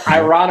Well, about.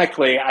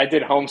 ironically, I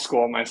did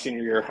homeschool my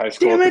senior year of high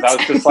school Damn because it.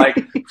 I was just like,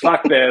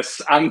 fuck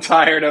this. I'm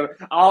tired of,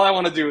 all I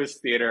want to do is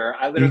theater.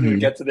 I literally would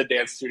get to the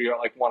dance studio at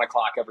like 1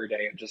 o'clock every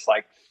day and just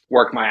like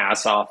work my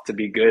ass off to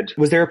be good.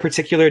 Was there a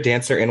particular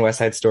dancer in West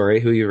Side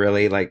Story who you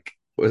really like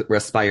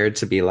aspired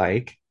to be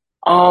like?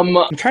 Um,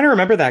 I'm trying to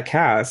remember that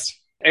cast.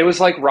 it was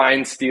like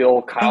Ryan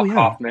Steele, Kyle Oh yeah.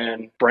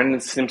 Kaufman, Brendan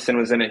Simpson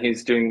was in it.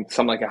 He's doing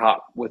Something Like a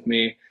Hot with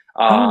me.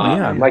 Oh,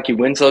 yeah. Mikey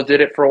Winslow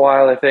did it for a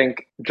while, I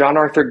think. John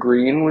Arthur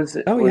Green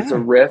Oh, was yeah. a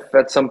riff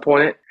at some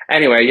point.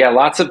 Anyway, yeah,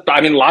 lots of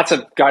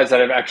guys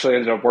that I've actually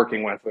ended up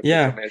working with, which is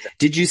Yeah. amazing.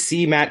 Did you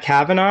see Matt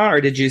Kavanaugh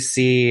or did you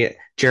see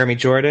Jeremy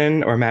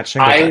Jordan or Matt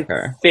I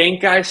Shinglebreaker?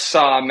 think I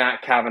saw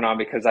Matt Kavanaugh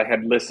because I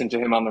had listened to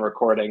him on the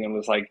recording and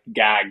was like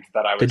gagged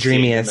that I The was seeing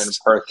him in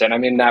dreamiest. person. I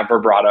mean, that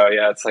vibrato,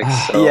 yeah, it's like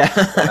Oh, so.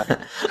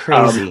 Yeah.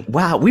 Crazy.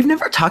 Wow, we've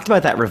never talked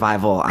about that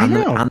revival I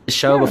know. on the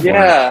show before.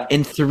 Yeah.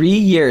 In 3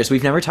 years,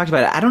 we've never talked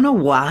about it. I don't know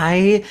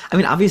why. I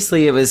mean,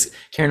 obviously, it was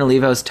Karen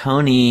Olivo's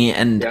Tony,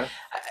 and Yeah.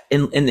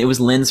 and it was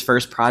Lynn's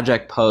first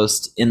project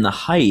post in the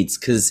Heights,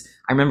 because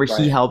I remember he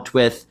Right. helped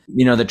with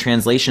the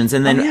translations,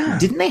 and then Oh, yeah.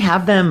 didn't they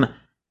have them?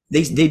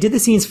 They did the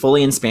scenes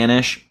fully in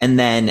Spanish and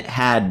then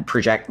had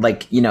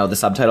the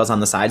subtitles on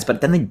the sides,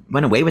 but then they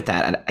went away with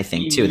that. I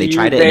think too. They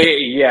tried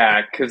it. Yeah,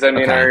 because I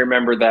mean, Okay. I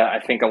remember that. I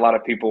think a lot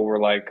of people were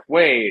like,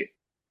 "Wait,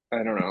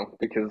 I don't know,"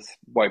 because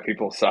white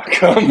people suck.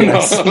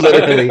 Yes,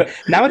 literally.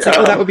 Now it's like,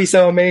 Yeah. oh, that would be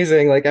so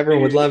amazing. Like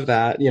everyone would love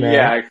that, you know?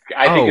 Yeah,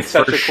 I think Oh, it's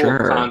such for a cool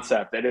sure.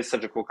 concept. It is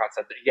such a cool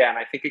concept. Yeah, and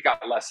I think it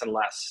got less and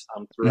less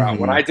throughout. Mhm.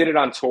 When I did it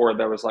on tour,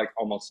 there was like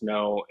almost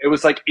no. It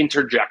was like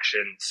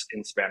interjections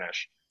in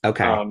Spanish.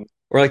 Okay. Um,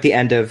 Or like the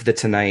end of the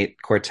Tonight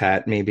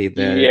Quartet, maybe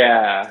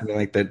yeah,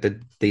 like the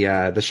Sharks.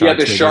 yeah. The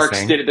maybe Sharks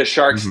sing. did it. The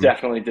Sharks Mhm.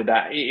 definitely did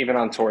that. Even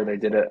on tour, they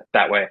did it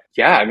that way.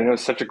 Yeah, I mean, it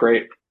was such a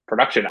great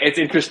production. It's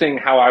interesting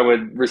how I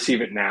would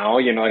receive it now.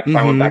 Like if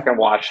I went Mhm. back and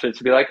watched it,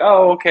 to be like,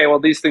 oh, okay, well,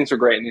 these things are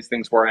great and these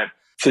things weren't.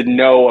 To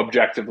know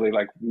objectively,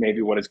 like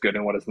maybe what is good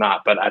and what is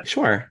not. But at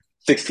Sure.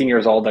 16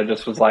 years old, I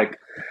just was like,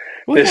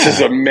 Well, this yeah.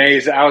 is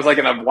amazing. I was like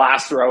in the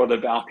last row of the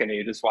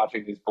balcony, just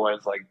watching these boys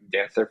like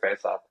dance their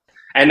face off.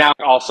 And now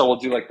also we'll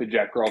do like the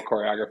Jet Girl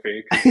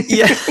choreography.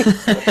 Yeah.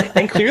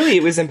 And clearly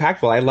it was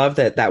impactful. I love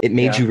that it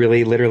made Yeah. you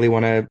really literally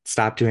want to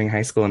stop doing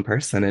high school in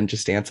person and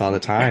just dance all the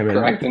time. And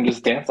Correct, and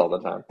just dance all the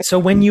time. So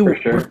when you For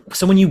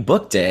sure. when you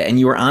booked it and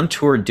you were on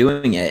tour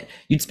doing it,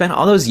 you'd spent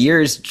all those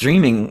years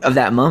dreaming of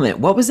that moment.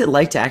 What was it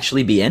like to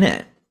actually be in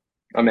it?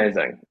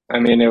 Amazing. I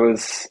mean, it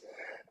was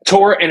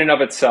tour in and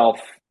of itself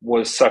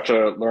was such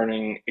a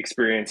learning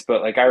experience.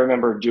 But like I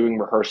remember doing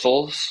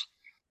rehearsals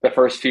the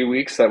first few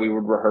weeks that we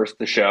would rehearse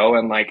the show,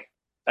 and like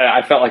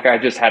I felt like I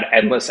just had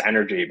endless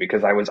energy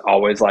because I was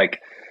always like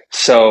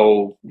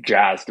so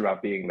jazzed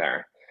about being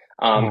there.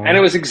 And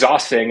it was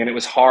exhausting and it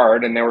was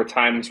hard. And there were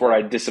times where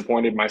I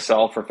disappointed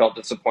myself or felt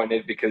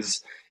disappointed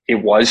because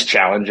it was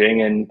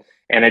challenging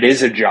and it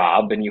is a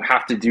job and you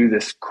have to do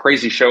this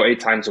crazy show 8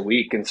 times a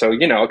week. And so,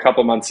 a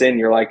couple months in,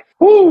 you're like,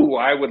 whoo,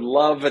 I would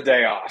love a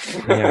day off.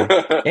 Yeah.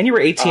 And you were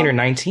 18 or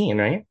 19,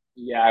 right?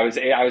 Yeah, I was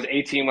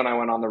 18 when I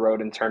went on the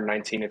road and turned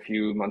 19 a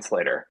few months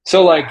later.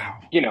 So like,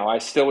 Wow. I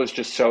still was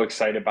just so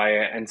excited by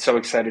it and so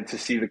excited to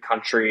see the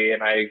country.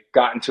 And I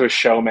got into a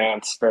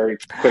showmance very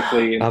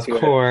quickly Of into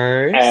it.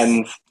 course.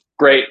 And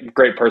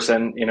great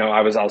person.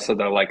 I was also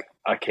though like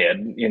a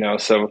kid,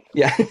 so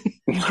yeah.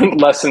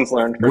 lessons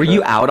learned. For Were sure.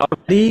 you out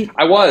already?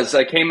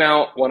 I came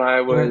out when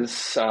I was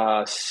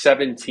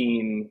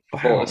 17,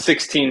 Wow.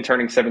 16,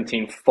 turning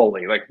 17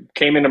 fully. Like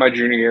came into my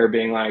junior year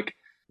being like,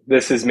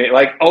 this is me,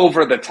 like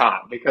over the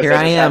top because Here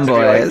I just am, had to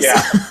be like, boys.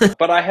 yeah.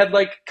 But I had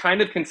like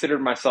kind of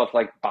considered myself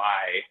like bi.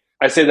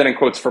 I say that in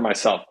quotes for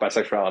myself.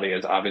 Bisexuality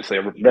is obviously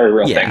a very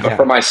real Yeah. thing. But Yeah.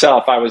 for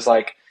myself, I was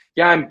like,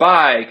 yeah, I'm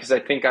bi because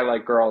I think I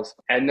like girls.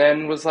 And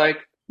then was like,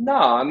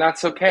 no, and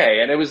that's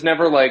okay. And it was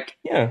never like,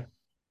 Yeah.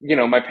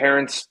 my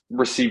parents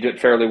received it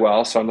fairly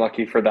well. So I'm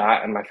lucky for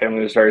that. And my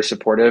family was very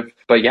supportive.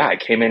 But yeah, I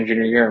came in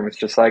junior year and was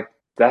just like,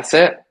 that's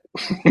it.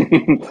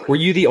 Were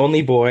you the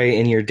only boy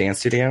in your dance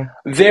studio?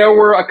 There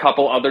were a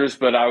couple others,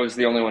 but I was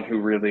the only one who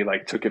really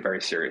like took it very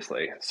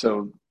seriously.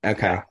 So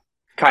Okay.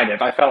 kind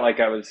of, I felt like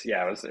I was,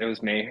 it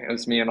was me. It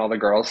was me and all the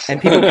girls. And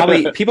people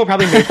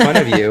probably made fun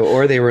of you,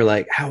 or they were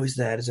like, "How is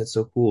that? Is that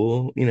so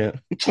cool?"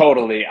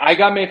 Totally. I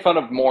got made fun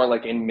of more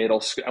like in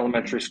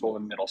elementary school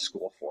and middle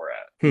school for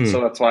it.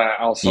 So that's why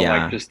I also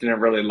Yeah. like just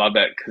didn't really love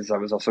it because I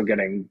was also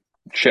getting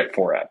shit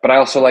for it. But I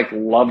also like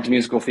loved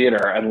musical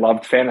theater and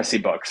loved fantasy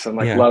books and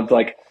like Yeah. loved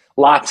like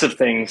lots of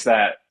things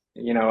that,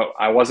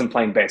 I wasn't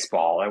playing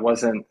baseball. I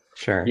wasn't,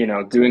 Sure.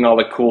 doing all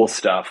the cool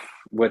stuff,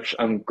 which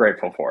I'm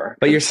grateful for.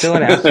 But you're still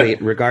an athlete,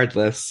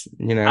 regardless.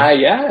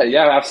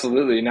 Yeah,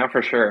 absolutely. Now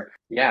for sure.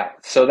 Yeah.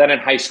 So then in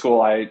high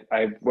school, I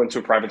went to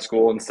a private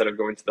school instead of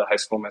going to the high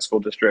school in my school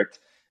district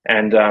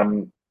and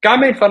got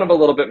made fun of a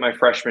little bit my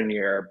freshman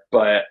year.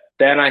 But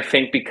then I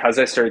think because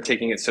I started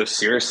taking it so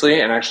seriously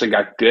and actually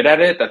got good at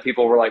it, that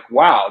people were like,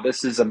 wow,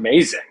 this is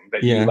amazing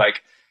that Yeah. you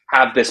like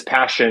have this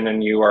passion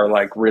and you are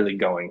like really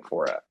going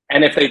for it.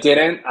 And if they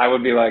didn't, I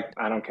would be like,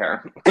 I don't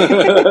care.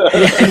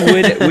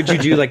 And would you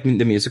do like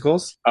the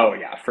musicals? Oh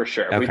yeah, for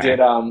sure. Okay.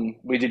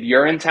 We did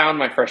Urinetown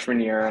my freshman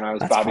year, and I was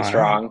That's Bobby fun.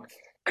 Strong.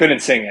 Couldn't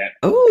sing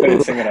it. Ooh.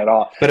 Couldn't sing it at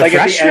all. But like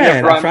a at the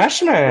end freshman, of a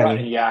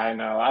freshman. yeah, I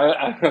know.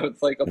 I know.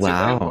 It's like let's see if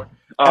I Wow.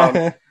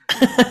 can-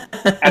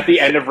 At the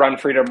end of Run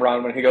Freedom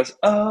Run, when he goes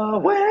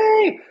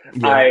away,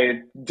 Yeah.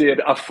 I did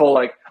a full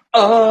like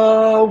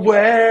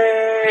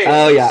away.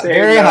 Oh yeah, Say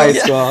very no. high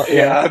school.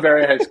 Yeah,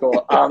 very high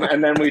school.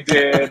 And then we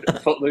did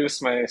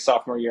Footloose my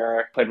sophomore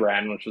year, played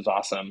Ren, which was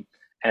awesome.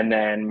 And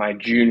then my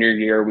junior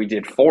year, we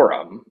did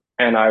Forum,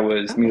 and I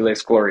was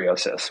Miles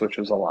Gloriosus, which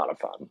was a lot of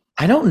fun.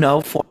 I don't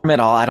know Forum at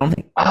all. I don't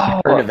think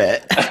I've heard of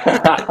it.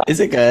 Is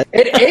it good?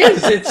 It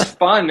is. It's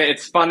fun.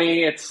 It's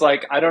funny. It's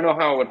like, I don't know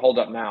how it would hold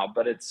up now,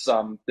 but it's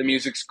the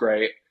music's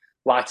great.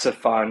 Lots of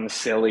fun,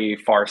 silly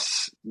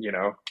farce,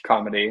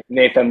 comedy.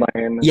 Nathan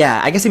Lane. Yeah,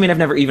 I guess I've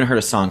never even heard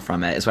a song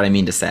from it, is what I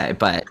mean to say.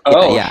 But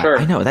yeah, sure.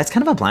 I know. That's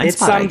kind of a blind It's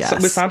spot, I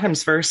guess. with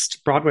Sondheim's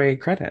first Broadway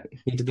credit.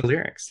 He did the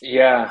lyrics.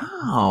 Yeah.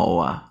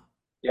 Oh.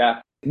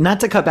 Yeah. Not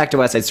to cut back to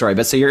West Side Story,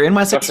 but so you're in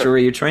West Side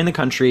Story, you're touring the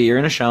country, you're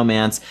in a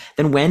showmance.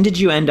 Then when did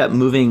you end up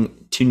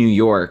moving to New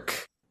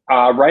York?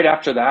 Right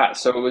after that.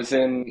 So it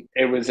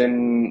was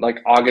in like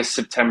August,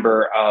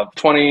 September of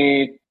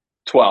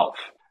 2012.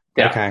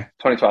 Yeah, Okay.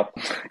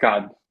 2012.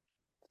 God,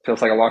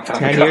 feels like a long time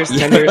 10 ago. years,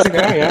 10 years ago,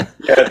 yeah.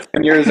 Yeah,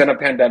 10 years in a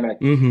pandemic.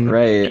 Mm-hmm.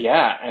 Right.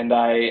 Yeah, and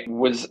I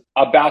was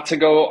about to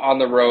go on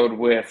the road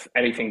with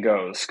Anything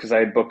Goes because I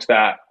had booked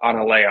that on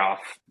a layoff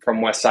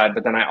from West Side,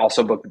 but then I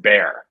also booked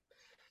Bear.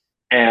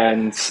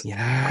 And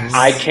Yes.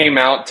 I came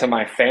out to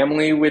my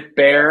family with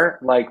Bear,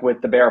 like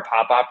with the Bear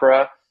pop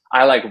opera.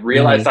 I like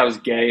realized I was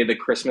gay the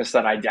Christmas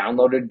that I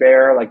downloaded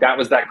Bear. Like that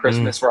was that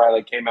Christmas where I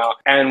like came out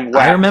and wept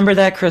I remember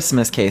that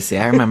Christmas, Casey.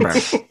 I remember.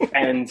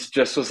 and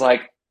just was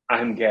like,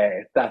 I'm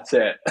gay. That's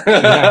it.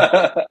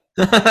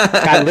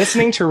 God,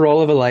 listening to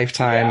Role of a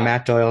Lifetime, Yeah.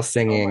 Matt Doyle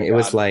singing, Oh my it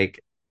was God.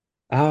 like,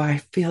 oh, I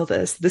feel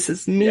this. This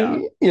is me. Yeah.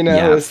 It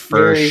Yeah, was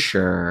for very,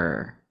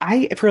 sure.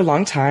 for a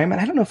long time, and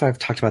I don't know if I've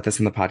talked about this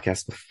in the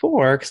podcast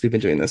before because we've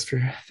been doing this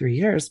for 3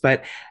 years,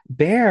 but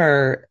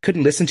Bear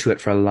couldn't listen to it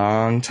for a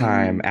long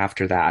time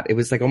after that. It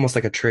was like almost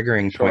like a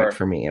triggering Sure. point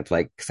for me of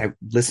like, because I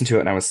listened to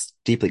it and I was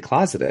deeply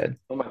closeted,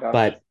 Oh my God.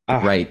 but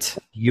Right.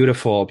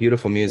 beautiful,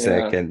 beautiful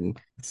music Yeah. and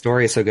the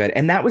story is so good.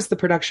 And that was the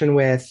production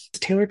with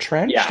Taylor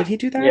Trench. Yeah. Did he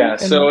do that? Yeah.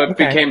 So it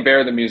Okay. became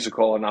Bear the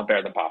musical and not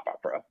Bear the pop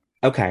opera.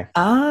 Okay.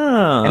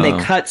 Oh. And they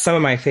cut some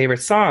of my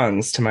favorite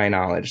songs, to my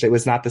knowledge. It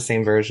was not the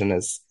same version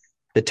as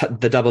the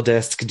double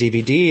disc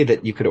DVD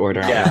that you could order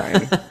Yeah.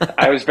 online.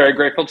 I was very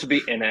grateful to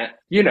be in it.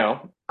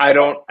 I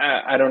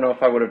don't know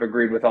if I would have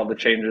agreed with all the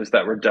changes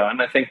that were done.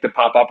 I think the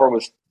pop opera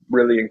was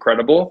really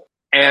incredible.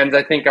 And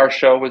I think our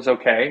show was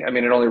okay. I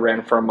mean, it only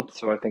ran for a month,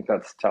 so I think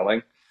that's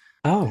telling.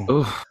 Oh.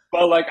 Oof.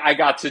 But like I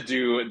got to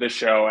do the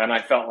show and I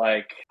felt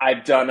like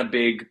I'd done a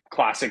big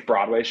classic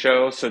Broadway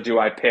show. So do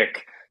I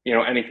pick,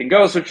 Anything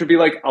Goes, which would be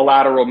like a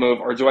lateral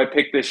move, or do I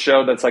pick this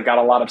show that's like got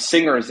a lot of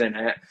singers in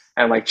it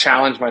and like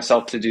challenge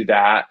myself to do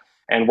that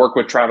and work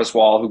with Travis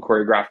Wall, who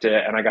choreographed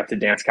it, and I got to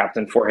dance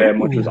captain for him,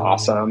 which was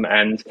awesome,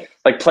 and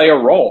like play a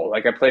role.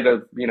 Like I played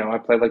like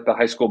the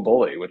high school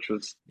bully, which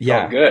was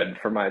felt good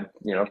for my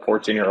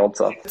 14-year-old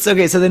self. It's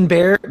okay. So then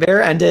Bear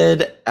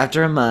ended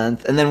after a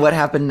month, and then what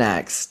happened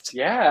next?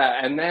 Yeah,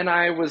 and then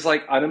I was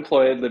like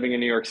unemployed living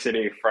in New York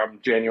City from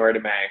January to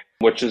May,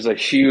 which is a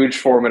huge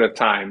formative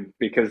time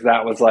because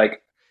that was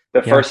like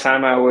the first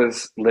time I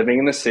was living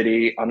in the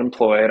city,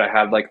 unemployed. I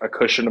had like a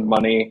cushion of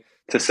money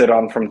to sit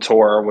on from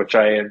tour, which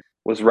I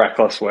was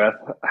reckless with.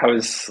 I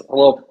was a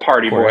little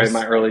party boy in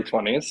my early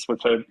 20s,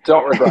 which I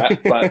don't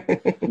regret,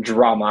 but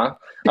drama.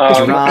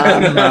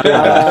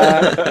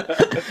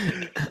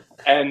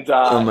 And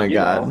oh my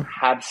God.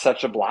 had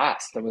such a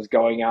blast and was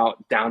going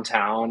out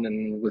downtown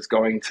and was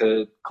going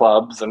to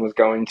clubs and was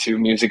going to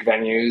music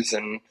venues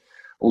and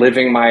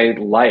living my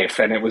life.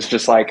 And it was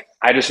just like,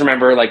 I just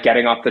remember like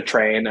getting off the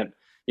train at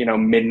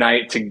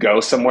midnight to go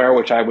somewhere,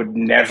 which I would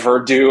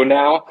never do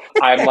now.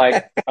 I'm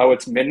like, oh,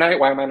 it's midnight.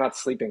 Why am I not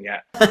sleeping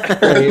yet?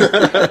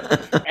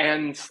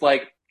 And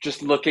like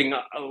just looking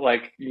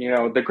like,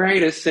 the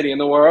greatest city in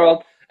the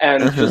world.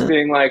 And just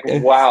being like,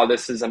 wow,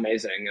 this is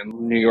amazing.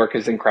 And New York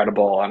is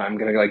incredible. And I'm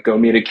going to like go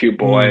meet a cute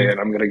boy and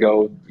I'm going to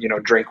go,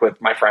 drink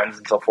with my friends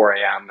until 4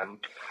 a.m. and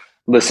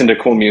listen to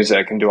cool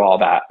music and do all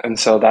that. And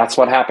so that's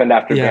what happened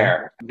after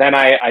Bear. Then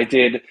I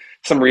did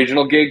some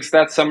regional gigs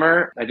that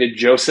summer. I did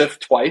Joseph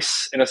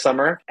twice in a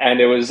summer and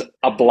it was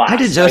a blast. I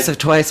did Joseph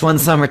twice one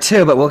summer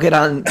too, but we'll get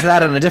on to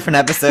that on a different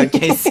episode,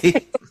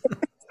 Casey.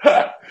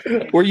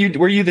 Were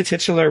you the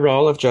titular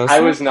role of Joseph?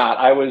 I was not.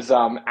 I was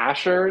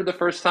Asher the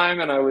first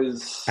time, and I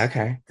was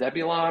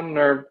Zebulon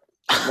or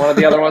one of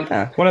the other ones.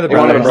 One of the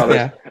One of the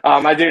brothers. brothers.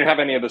 I didn't have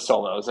any of the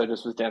solos. I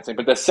just was dancing.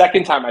 But the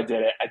second time I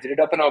did it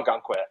up in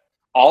Algonquin.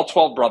 All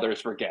 12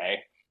 brothers were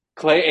gay.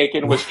 Clay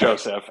Aiken was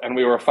Joseph, and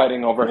we were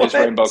fighting over his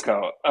rainbow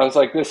coat. I was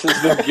like, this is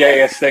the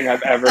gayest thing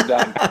I've ever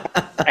done.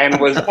 And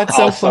was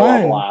also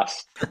a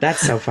blast. That's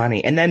so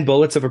funny. And then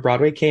Bullets Over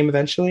Broadway came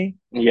eventually?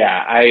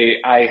 Yeah,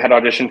 I had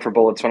auditioned for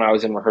Bullets when I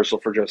was in rehearsal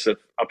for Joseph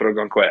up at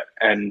Algonquin.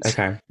 And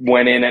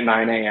went in at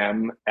 9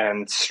 a.m.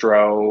 and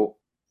Stro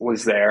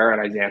was there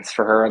and I danced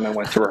for her and then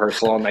went to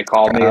rehearsal and they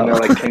called me and they're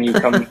like, can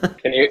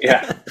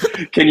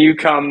you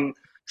come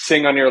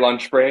sing on your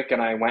lunch break,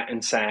 and I went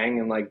and sang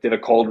and like did a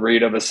cold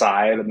read of a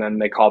side, and then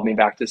they called me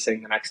back to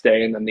sing the next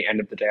day, and then the end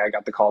of the day I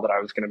got the call that I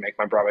was going to make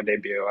my Broadway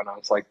debut, and I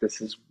was like,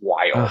 this is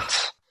wild. Ugh,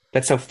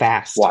 that's so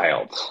fast.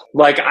 Wild.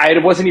 Like I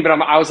wasn't even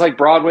I was like,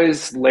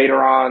 Broadway's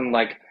later on,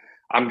 like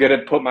I'm going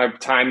to put my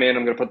time in,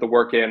 I'm going to put the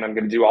work in, I'm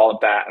going to do all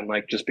of that, and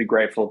like just be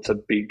grateful to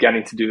be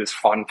getting to do this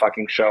fun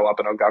fucking show up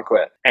in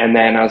Ogunquit. And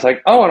then I was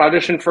like, oh, an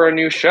audition for a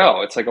new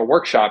show. It's like a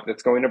workshop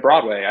that's going to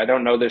Broadway. I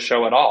don't know this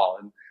show at all.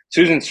 And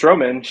Susan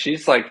Stroman,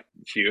 she's like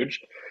huge.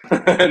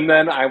 And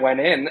then I went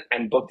in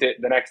and booked it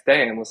the next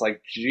day and was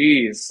like,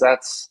 geez,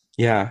 that's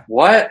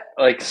what?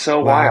 Like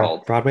so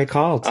wild. Broadway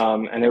called.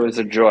 And it was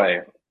a joy.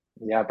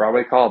 Yeah,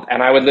 Broadway called.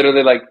 And I would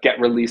literally like get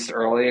released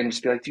early and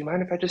just be like, do you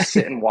mind if I just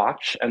sit and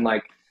watch and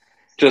like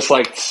just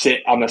like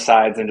sit on the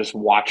sides and just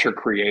watch her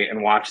create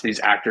and watch these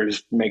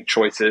actors make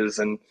choices?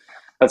 And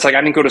that's like,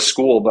 I didn't go to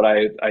school, but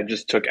I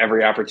just took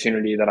every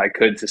opportunity that I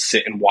could to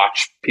sit and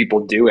watch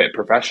people do it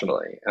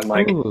professionally. And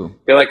like,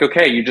 you're like,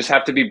 okay, you just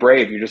have to be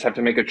brave. You just have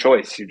to make a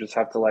choice. You just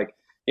have to like,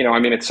 you know, I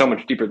mean, it's so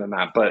much deeper than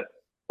that, but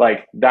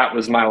like, that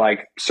was my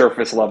like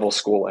surface level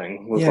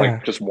schooling was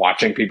like just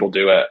watching people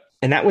do it.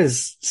 And that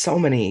was so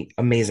many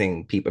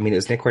amazing people. I mean, it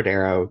was Nick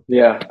Cordero.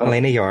 Yeah.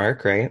 Helena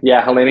York, right?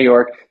 Yeah, Helena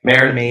York.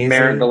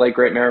 Maren, the late,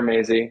 great Maren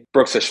Maisie.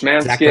 Brooks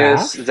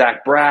Ashmanskis.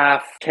 Zach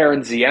Braff.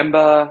 Karen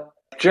Ziemba.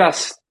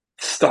 Just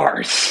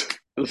stars.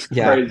 It was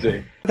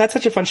crazy. That's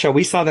such a fun show.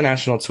 We saw the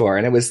national tour,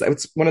 and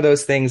it's one of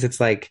those things. It's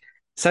like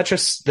the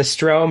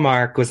Stroh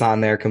mark was on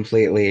there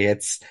completely.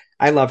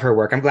 I love her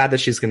work. I'm glad that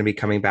she's going to be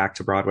coming back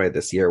to Broadway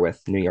this year with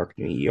New York,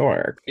 New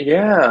York.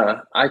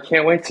 Yeah, I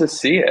can't wait to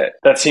see it.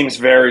 That seems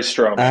very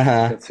Stroh.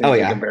 That seems like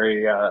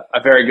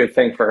a very good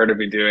thing for her to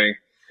be doing.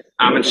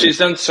 And she's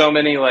done so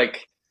many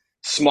like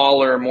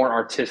smaller, more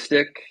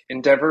artistic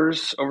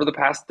endeavors over the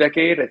past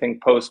decade. I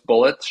think post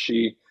Bullets,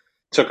 she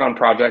took on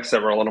projects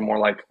that were a little more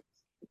like,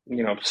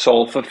 you know,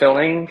 soul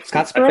fulfilling.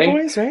 Scottsboro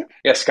Boys, right?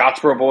 Yeah,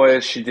 Scottsboro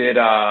Boys. She did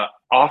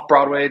off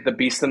Broadway, The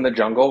Beast in the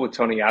Jungle with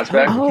Tony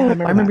Yazbek. Oh, I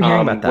remember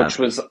hearing about that. Which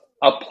was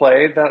a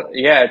play that,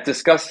 it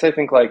discussed, I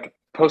think, like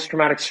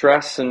post-traumatic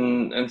stress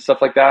and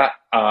stuff like that.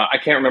 I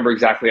can't remember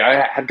exactly.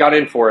 I had got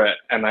in for it,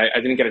 and I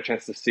didn't get a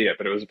chance to see it,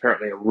 but it was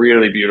apparently a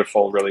really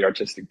beautiful, really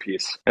artistic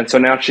piece. And so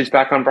now she's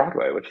back on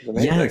Broadway, which is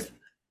amazing. Yes.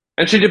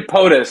 And she did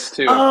POTUS,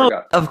 too. Oh, I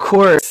forgot. Of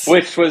course.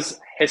 Which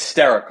was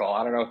hysterical.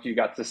 I don't know if you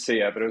got to see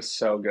it, but it was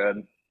so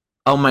good.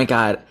 Oh my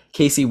God.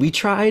 Casey,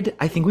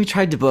 I think we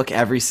tried to book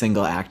every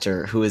single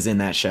actor who was in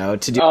that show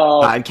to do a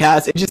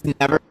podcast. It just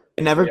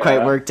never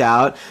quite worked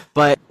out,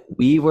 but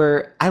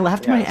I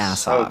laughed my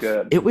ass off.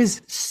 Good. It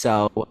was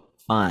so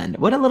fun.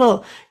 What a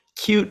little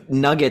cute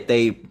nugget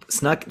they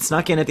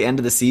snuck in at the end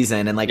of the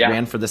season and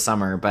ran for the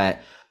summer, but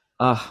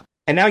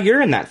and now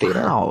you're in that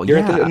theater. Wow, you're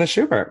in the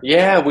Schubert.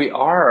 Yeah, we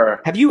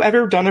are. Have you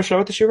ever done a show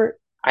at the Schubert?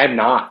 I have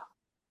not.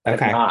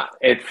 Okay.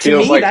 It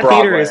feels like that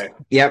Broadway.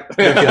 Theater it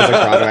feels like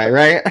Broadway,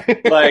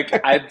 right?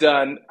 Like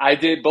I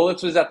did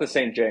Bullets was at the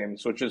St.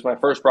 James, which was my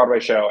first Broadway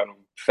show and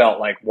felt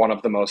like one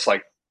of the most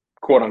like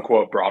quote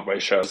unquote Broadway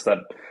shows that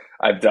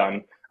I've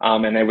done.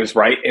 And it was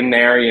right in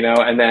there, you know,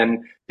 and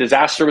then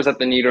Disaster was at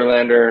the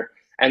Nederlander,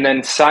 and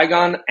then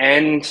Saigon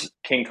and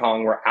King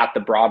Kong were at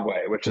the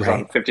Broadway, which is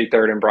on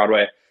 53rd and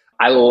Broadway.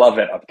 I love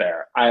it up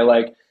there.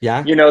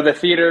 You know, the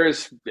theater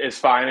is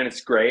fine and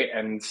it's great,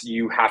 and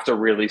you have to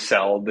really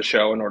sell the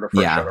show in order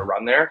for a show to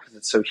run there because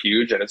it's so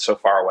huge and it's so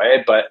far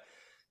away. But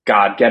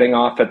God, getting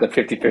off at the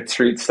 55th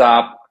Street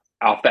stop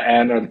off the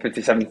end or the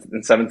 57th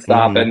and 7th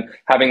stop and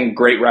having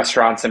great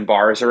restaurants and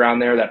bars around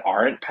there that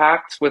aren't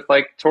packed with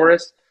like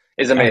tourists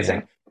is amazing.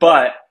 Okay.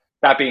 But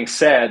that being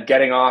said,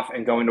 getting off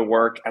and going to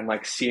work and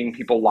like seeing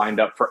people lined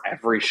up for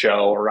every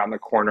show around the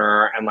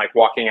corner and like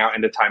walking out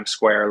into Times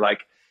Square,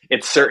 like,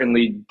 it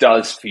certainly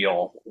does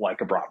feel like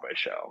a Broadway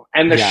show.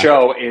 And the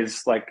show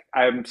is like,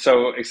 I'm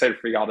so excited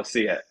for y'all to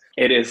see it.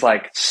 It is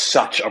like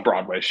such a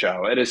Broadway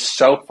show. It is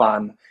so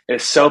fun. It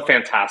is so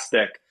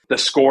fantastic. The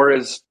score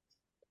is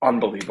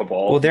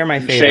unbelievable. Well, they're my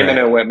favorite. Shaman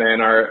and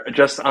Whitman are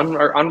just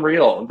are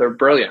unreal. They're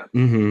brilliant.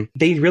 Mm-hmm.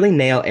 They really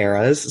nail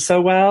eras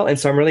so well. And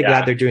so I'm really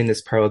glad they're doing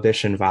this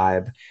Prohibition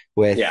vibe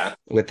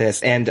with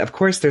this. And of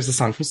course, there's a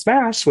song from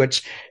Smash,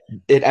 which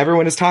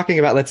everyone is talking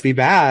about Let's Be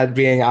Bad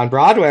being on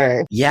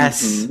Broadway.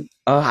 Yes. Mm-hmm.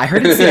 Oh, I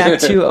heard it's the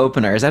Act 2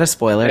 opener. Is that a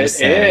spoiler to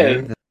say?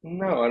 Is.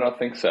 No, I don't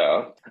think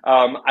so.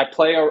 I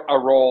play a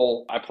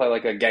role. I play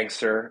like a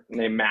gangster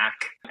named Mac.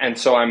 And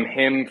so I'm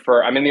in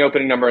the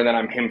opening number, and then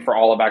I'm him for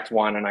all of Act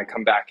 1, and I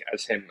come back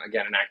as him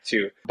again in Act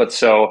 2. But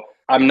so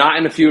I'm not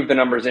in a few of the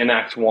numbers in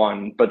Act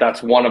 1, but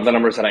that's one of the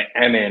numbers that I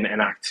am in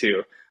Act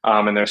 2.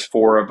 And there's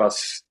 4 of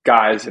us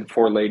guys and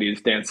 4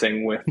 ladies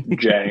dancing with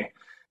Jay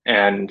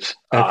and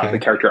the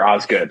character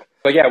Osgood.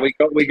 But yeah,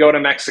 we go to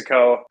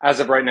Mexico as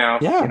of right now.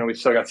 Yeah. You know, we've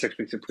still got 6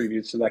 weeks of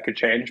previews, so that could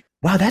change.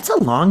 Wow, that's a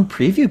long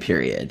preview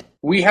period.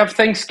 We have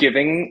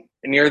Thanksgiving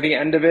near the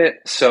end of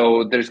it,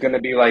 so there's going to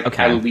be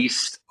at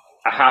least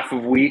a half a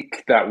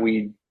week that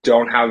we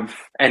don't have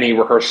any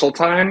rehearsal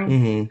time.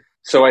 Mm-hmm.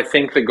 So I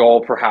think the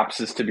goal perhaps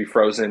is to be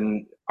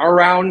frozen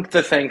around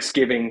the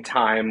Thanksgiving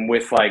time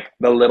with like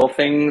the little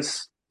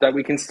things that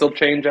we can still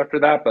change after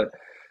that. But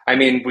I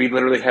mean, we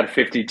literally had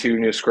 52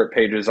 new script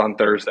pages on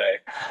Thursday.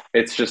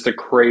 It's just a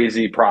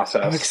crazy How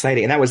process.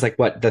 exciting. And that was like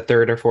what, the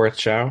third or fourth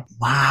show?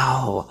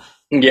 Wow.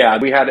 Yeah,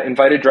 we had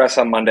invited dress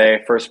on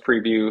Monday, first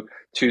preview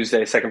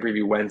Tuesday, second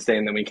preview Wednesday,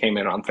 and then we came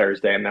in on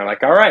Thursday and they're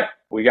like, all right,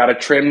 we got to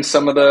trim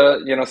some of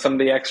the, some of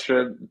the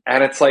extra.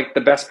 And it's like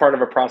the best part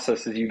of a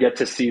process is you get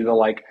to see the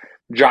like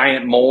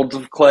giant molds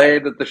of clay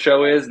that the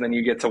show is, and then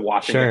you get to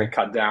watch it Sure. get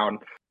cut down.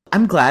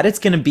 I'm glad it's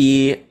going to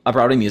be a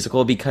Broadway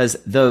musical because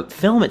the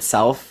film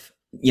itself,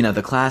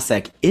 the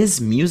classic,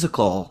 is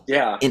musical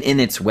Yeah. in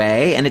its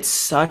way. And it's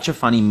such a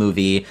funny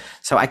movie.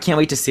 So I can't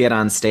wait to see it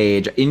on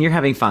stage. And you're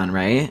having fun,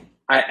 right?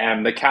 I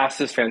am. The cast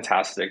is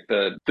fantastic.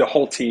 The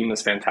whole team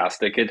is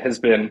fantastic. It has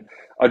been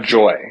a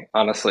joy,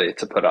 honestly,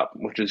 to put up,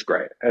 which is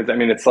great. I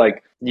mean, it's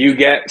like you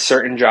get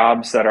certain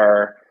jobs that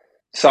are,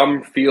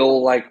 some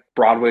feel like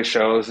Broadway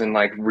shows and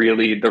like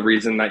really the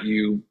reason that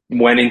you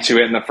went into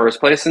it in the first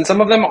place. And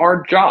some of them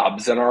are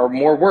jobs and are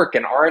more work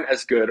and aren't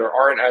as good or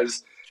aren't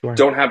as, Sure.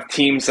 don't have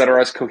teams that are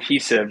as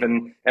cohesive,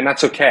 and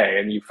that's okay.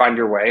 And you find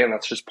your way, and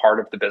that's just part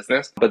of the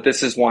business. But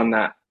this is one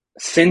that,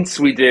 since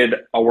we did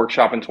a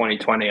workshop in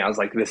 2020, I was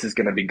like, this is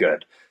going to be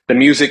good. The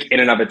music in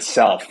and of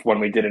itself, when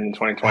we did it in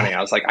 2020, I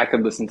was like, I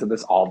could listen to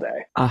this all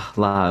day. Oh,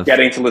 love.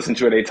 Getting to listen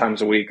to it 8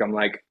 times a week, I'm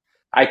like,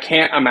 I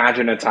can't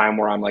imagine a time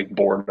where I'm like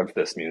bored of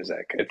this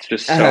music. It's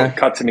just so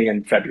cut to me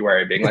in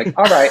February being like,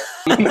 all right.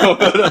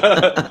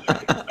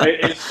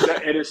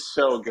 It is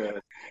so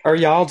good. Are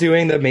y'all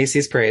doing the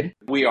Macy's parade?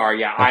 We are,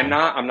 yeah. Okay. I'm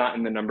not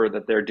in the number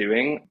that they're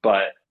doing,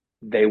 but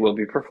they will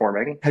be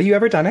performing. Have you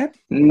ever done it?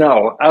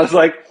 No, I was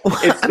like,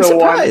 it's I'm the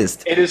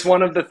surprised. one. It is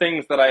one of the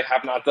things that I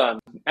have not done,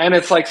 and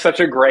it's like such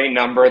a great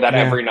number that Yeah.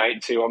 every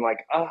night too, I'm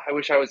like, oh, I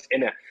wish I was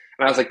in it.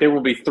 And I was like, there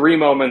will be 3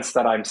 moments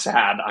that I'm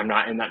sad I'm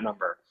not in that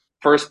number.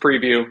 First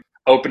preview,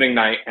 opening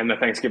night, and the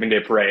Thanksgiving Day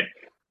parade.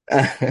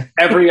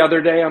 Every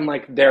other day, I'm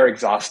like, they're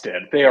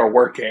exhausted. They are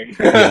working.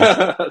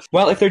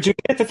 Well, if they're doing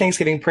it at the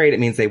Thanksgiving parade, it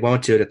means they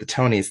won't do it at the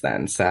Tonys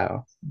then.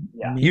 So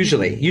Yeah.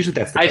 usually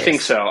that's the I case.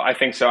 think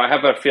so. I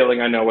have a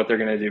feeling I know what they're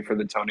going to do for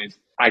the Tonys.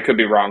 I could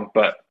be wrong,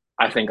 but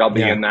I think I'll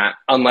be Yeah. in that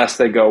unless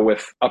they go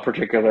with a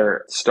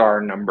particular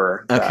star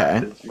number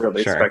that Okay. is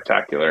really Sure.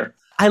 spectacular.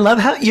 I love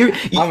how you're.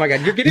 Oh my God,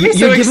 you're getting me You're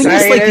so giving excited.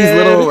 us like these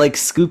little like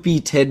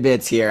scoopy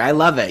tidbits here. I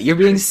love it. You're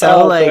being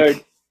so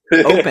like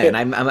open.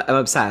 I'm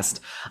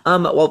obsessed.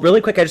 Well, really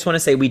quick, I just want to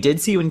say we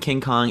did see you in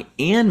King Kong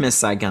and Miss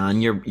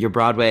Saigon, your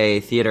Broadway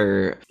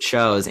theater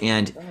shows,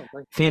 and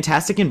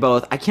fantastic in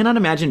both. I cannot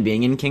imagine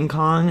being in King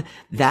Kong.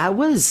 That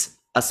was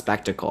a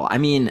spectacle. I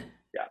mean,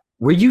 Yeah.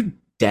 were you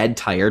dead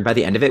tired by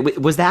the end of it?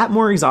 Was that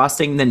more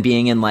exhausting than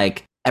being in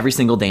like every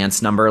single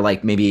dance number,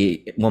 like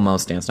maybe, well,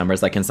 most dance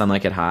numbers, like in Some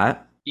Like It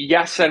Hot?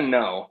 Yes and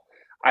no.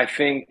 I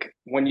think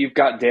when you've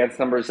got dance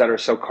numbers that are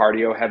so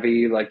cardio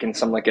heavy, like in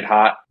Some Like It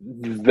Hot,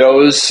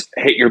 those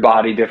hit your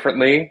body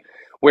differently.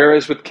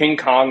 Whereas with King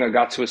Kong, I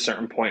got to a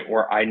certain point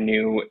where I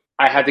knew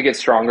I had to get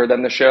stronger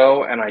than the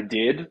show, and I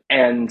did.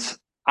 And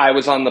I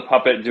was on the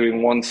puppet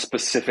doing one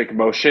specific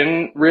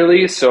motion,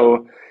 really.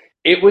 So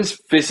it was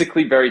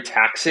physically very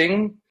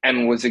taxing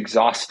and was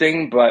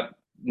exhausting, but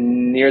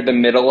near the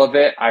middle of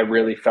it, I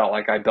really felt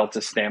like I built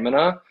a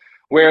stamina.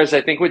 Whereas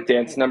I think with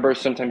dance numbers,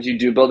 sometimes you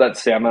do build that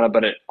stamina,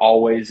 but it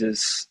always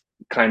is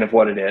kind of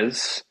what it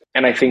is.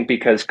 And I think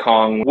because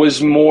Kong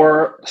was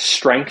more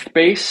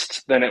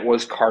strength-based than it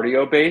was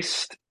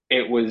cardio-based,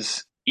 it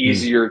was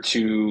easier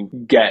to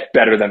get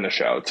better than the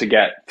show, to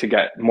get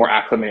more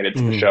acclimated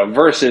to the show.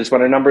 Versus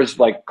when a number's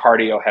like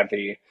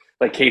cardio-heavy,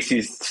 like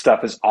Casey's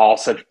stuff is all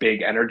such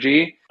big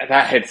energy,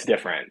 that hits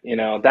different.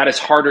 That is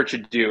harder to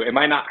do. It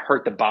might not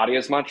hurt the body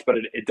as much, but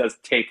it does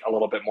take a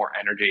little bit more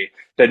energy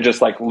than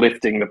just like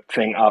lifting the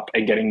thing up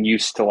and getting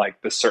used to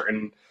like the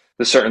certain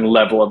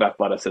level of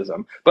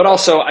athleticism. But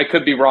also I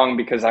could be wrong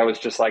because I was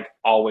just like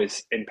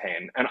always in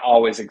pain and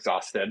always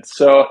exhausted.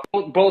 So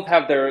both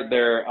have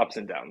their ups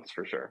and downs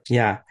for sure.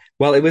 Yeah.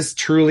 Well, it was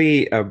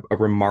truly a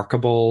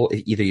remarkable,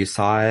 either you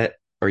saw it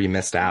or you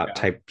missed out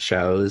type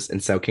shows.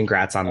 And so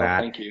congrats on that.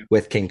 Thank you.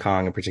 With King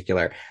Kong in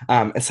particular.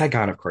 And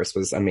Saigon, of course,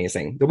 was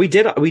amazing. But we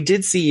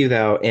did see you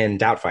though in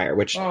Doubtfire,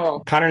 which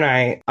Connor and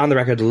I, on the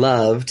record,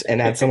 loved and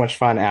had so much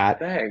fun at.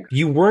 Thanks.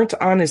 You weren't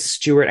on as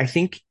Stewart. I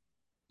think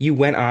you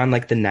went on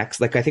like the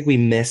next, like I think we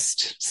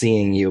missed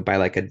seeing you by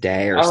like a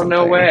day or something.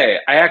 Oh, no way.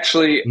 I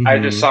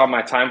just saw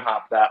my time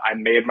hop that I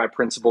made my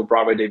principal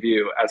Broadway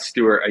debut as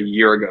Stewart a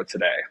year ago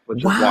today, which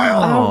is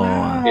wild. Oh,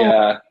 wow.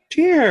 Yeah.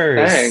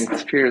 Cheers.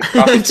 Thanks. Cheers.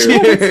 Coffee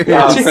Cheers.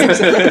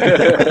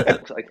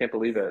 I can't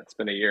believe it. It's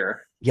been a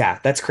year. Yeah,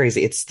 that's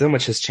crazy. It's so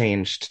much has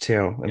changed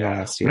too in the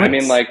last year. I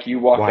mean, like you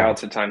walk Wild. out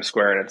to Times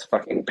Square and it's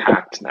fucking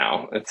packed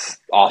now. It's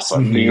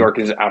awesome. Mhm. New York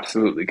is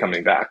absolutely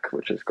coming back,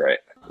 which is great.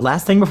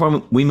 Last thing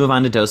before we move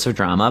on to Dose of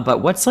Drama,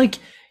 but what's like,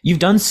 you've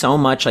done so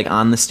much like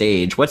on the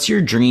stage. What's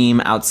your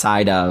dream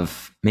outside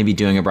of maybe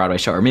doing a Broadway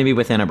show or maybe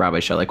within a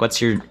Broadway show? Like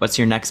what's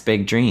your next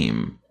big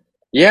dream?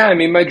 Yeah, I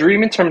mean, my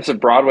dream in terms of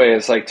Broadway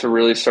is like to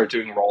really start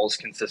doing roles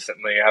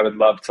consistently. I would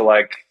love to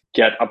like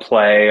get a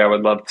play. I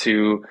would love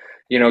to,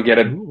 get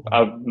Ooh.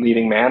 a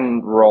leading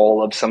man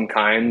role of some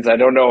kinds. I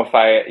don't know if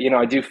I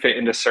do fit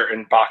into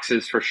certain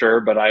boxes for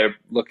sure, but I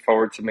look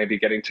forward to maybe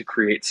getting to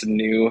create some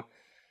new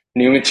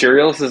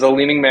materials as a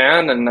leading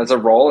man and as a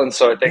role. And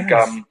so I think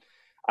Yes.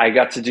 I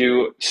got to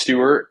do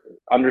Stewart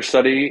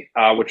understudy,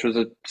 which was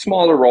a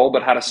smaller role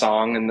but had a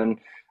song. And then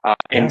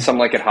in Yeah. Some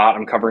Like It Hot,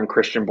 I'm covering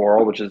Christian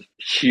Borle, which is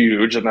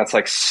huge, and that's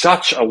like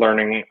such a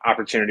learning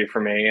opportunity for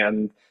me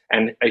and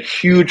a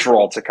huge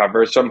role to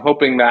cover. So I'm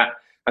hoping that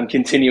I'm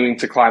continuing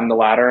to climb the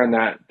ladder and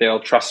that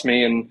they'll trust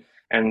me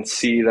and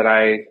see that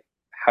I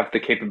have the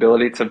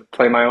capability to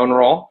play my own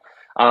role.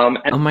 And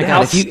Oh my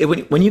God! If you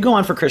when you go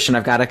on for Christian,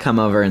 I've got to come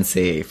over and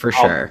see for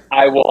sure.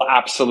 I will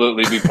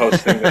absolutely be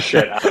posting the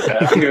shit out of it.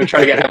 I'm going to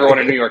try to get everyone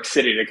in New York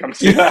City to come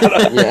see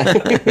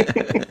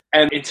that. Yeah.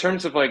 And in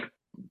terms of like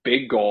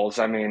big goals,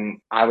 I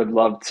mean, I would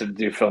love to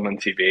do film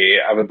and TV.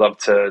 I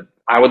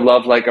would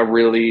love like a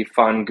really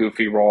fun,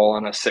 goofy role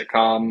in a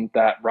sitcom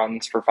that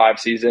runs for 5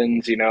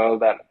 seasons,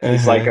 that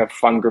is like a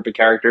fun group of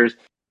characters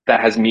that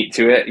has meat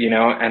to it,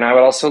 and I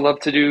would also love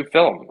to do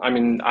film. I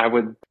mean, I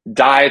would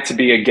die to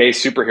be a gay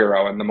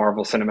superhero in the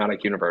Marvel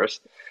Cinematic Universe.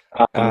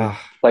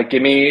 Like,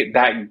 give me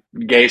that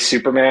gay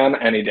Superman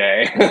any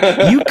day.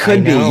 You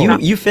could be. know.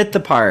 You fit the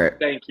part.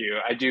 Thank you.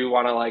 I do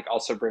want to like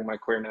also bring my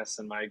queerness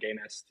and my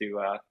gayness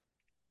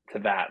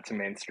to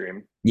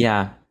mainstream.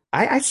 Yeah,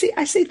 I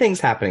see things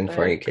happening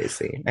for you,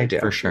 Casey. I do.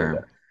 for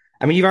sure.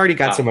 I mean, you've already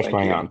got so much Thank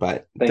going you. on,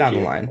 but Thank down you.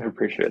 the I line.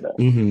 appreciate that.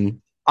 Hmm.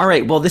 All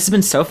right. Well, this has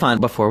been so fun.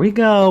 Before we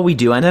go, we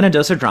do end on a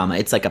dose of drama.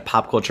 It's like a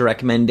pop culture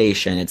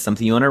recommendation. It's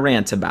something you want to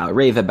rant about,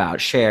 rave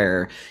about,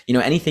 share,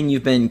 anything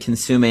you've been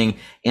consuming.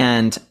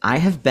 And I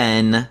have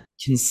been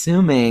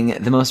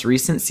consuming the most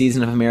recent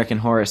season of American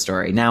Horror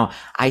Story. Now,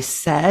 I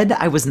said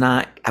I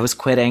was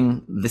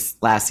quitting this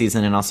last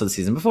season and also the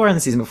season before and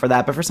the season before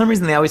that. But for some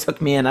reason, they always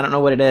hook me in. I don't know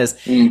what it is.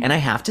 And I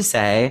have to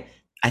say,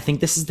 I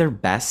think this is their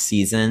best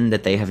season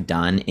that they have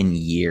done in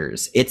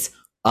years. It's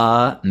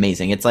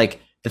amazing. It's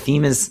like, the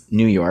theme is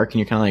New York, and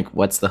you're kind of like,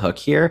 what's the hook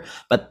here?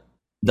 But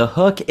the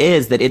hook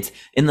is that it's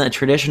in the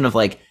tradition of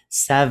like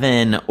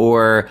Seven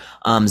or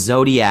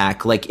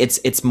Zodiac. Like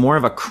it's more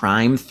of a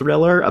crime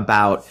thriller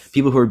about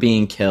people who are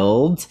being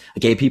killed,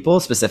 gay people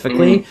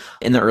specifically,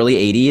 in the early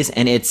 80s.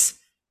 And it's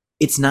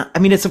not, I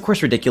mean, it's of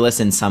course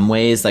ridiculous in some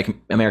ways, like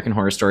American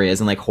Horror Story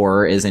is and like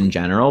horror is in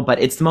general, but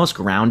it's the most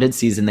grounded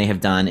season they have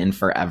done in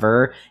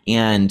forever.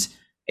 And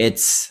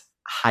it's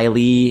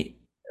highly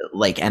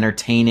like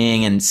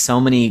entertaining and so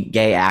many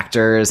gay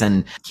actors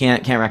and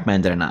can't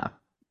recommend it enough.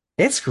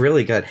 It's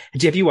really good.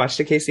 Have you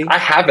watched it, Casey? I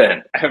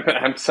haven't.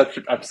 I'm such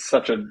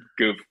a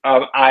goof.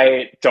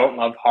 I don't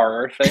love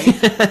horror things.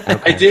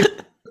 I did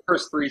the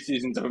first 3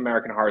 seasons of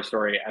American Horror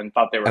Story and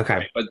thought they were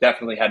great, but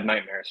definitely had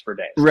nightmares for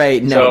days.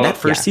 Right. No, So, that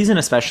first season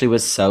especially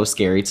was so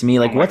scary to me.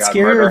 Like, Oh my what's God,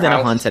 scarier Murder than a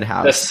House. haunted The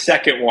house?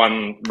 second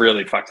one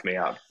really fucked me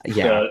up.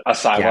 Yeah. The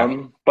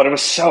Asylum, but it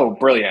was so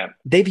brilliant.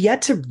 They've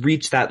yet to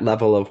reach that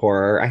level of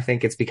horror. I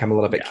think it's become a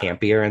little bit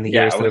campier in the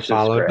years that which have is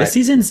followed. great. The But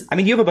seasons, I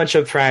mean, you have a bunch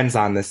of friends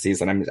on this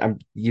season.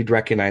 You'd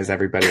recognize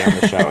everybody on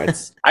the show.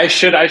 It's I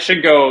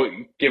should go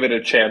give it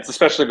a chance,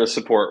 especially to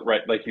support,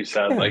 right? Like you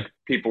said, Yeah. like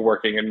people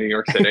working in New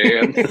York City.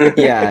 And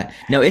yeah.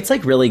 No, it's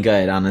like really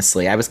good,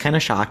 honestly. I was kind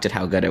of shocked at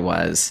how good it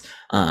was.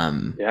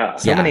 yeah,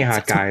 so many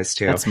hot guys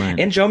too. That's mine.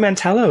 And Joe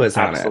Mantello is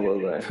on it,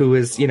 absolutely. who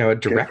is a for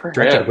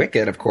directed him.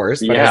 Wicked, of course,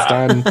 but Yeah. has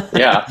done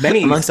Yeah,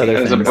 many Amongst other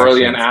he's a things.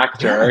 brilliant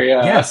actor.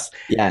 Yeah. Yes.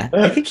 Yeah.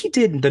 I think he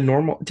did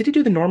Did he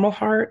do the Normal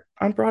Heart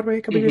on Broadway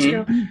a couple years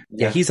ago?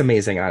 Yeah, he's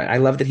amazing on it. I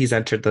love that he's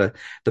entered the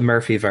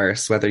Murphy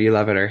verse, whether you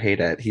love it or hate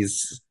it.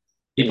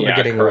 People are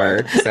getting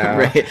correct. the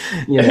word. So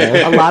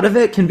Right. A lot of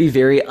it can be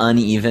very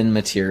uneven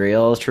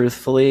material,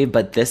 truthfully,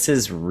 but this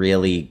is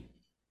really,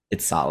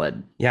 it's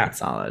solid. Yeah. It's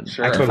solid.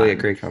 Sure. I It's totally fun.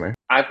 agree, Connor.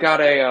 I've got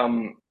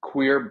a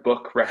queer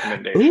book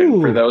recommendation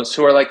Ooh. for those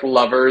who are like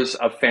lovers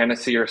of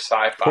fantasy or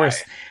sci-fi. Of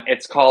course.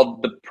 It's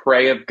called The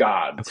Prey of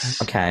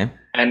Gods. Okay.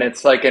 And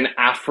it's like an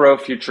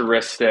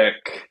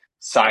Afro-futuristic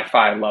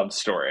sci-fi love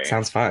story.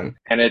 Sounds fun.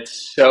 And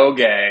it's so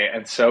gay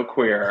and so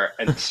queer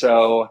and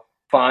so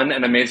fun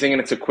and amazing.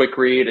 And it's a quick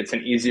read. It's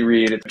an easy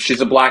read. She's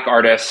a Black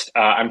artist.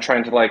 I'm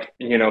trying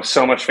to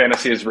so much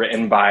fantasy is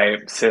written by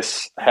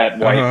cis het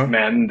white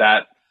men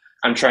that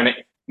I'm trying to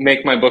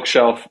make my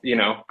bookshelf,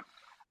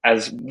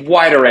 as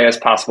wide array as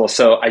possible.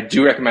 So I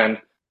do recommend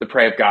The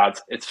Prey of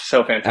Gods. It's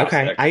so fantastic.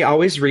 Okay. I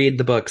always read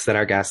the books that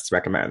our guests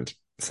recommend.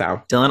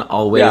 So Dylan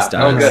always Yeah.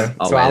 does. Oh, good.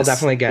 Always. So I'll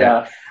definitely get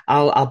Yeah. it.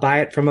 I'll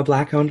buy it from a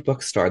Black-owned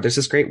bookstore. There's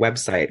this great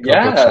website called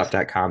Yes.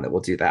 bookshop.com that will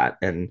do that,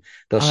 and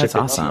they'll Oh, ship that's it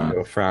awesome. to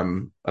you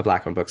from a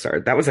Black-owned bookstore.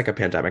 That was like a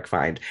pandemic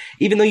find.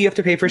 Even though you have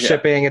to pay for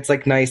shipping, it's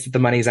like nice that the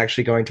money's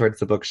actually going towards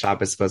the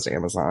bookshop as opposed to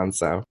Amazon.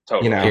 So,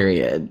 Totally.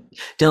 Period.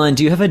 Dylan,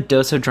 do you have a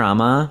dose of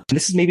drama?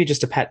 this is maybe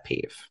just a pet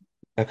peeve.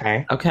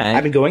 Okay. Okay.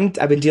 I've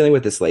been dealing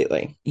with this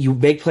lately. You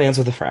make plans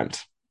with a friend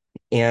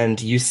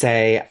and you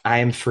say,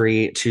 I'm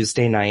free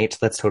Tuesday night.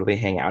 Let's totally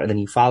hang out. And then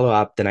you follow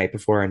up the night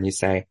before and you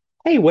say,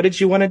 hey, what did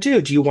you want to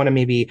do? Do you want to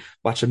maybe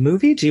watch a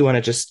movie? Do you want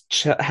to just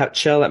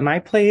chill at my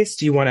place?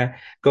 Do you want to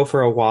go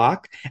for a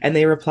walk? And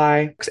they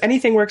reply,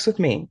 anything works with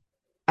me.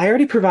 I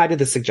already provided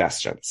the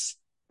suggestions.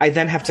 I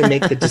then have to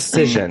make the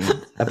decision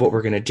of what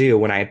we're going to do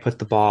when I put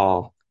the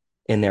ball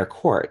in their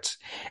court.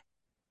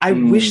 I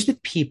wish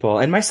that people,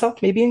 and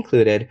myself maybe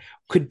included,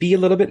 could be a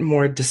little bit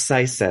more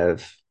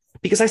decisive,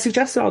 because I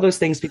suggested all those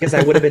things because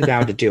I would have been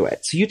down to do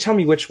it. So you tell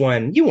me which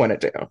one you want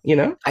to do, you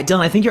know?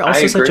 Dylan, I think you're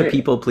also such a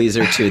people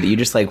pleaser too, that you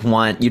just like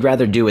you'd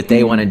rather do what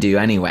they want to do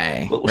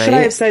anyway. Well, right? Should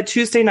I have said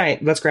Tuesday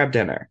night, let's grab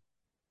dinner,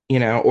 you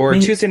know, or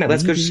Tuesday night,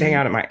 let's go just hang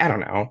out at I don't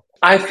know.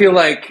 I feel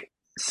like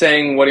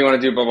saying, what do you want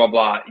to do, blah, blah,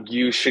 blah,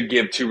 you should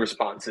give two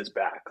responses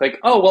back. Like,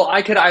 oh, well,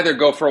 I could either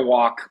go for a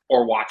walk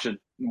or watch a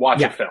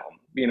film,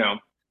 you know,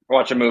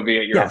 watch a movie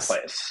at your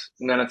place.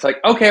 And then it's like,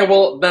 okay,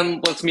 well,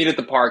 then let's meet at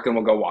the park and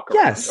we'll go walk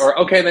around. Yes. Or,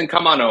 okay, then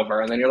come on over.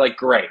 And then you're like,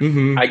 great.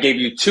 I gave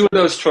you two of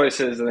those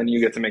choices, and then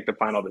you get to make the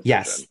final decision.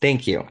 Yes,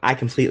 thank you. I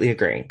completely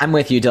agree. I'm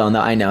with you, Dylan,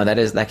 though. I know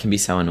that can be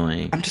so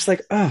annoying. I'm just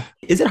like, ugh.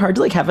 Is it hard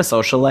to like have a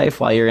social life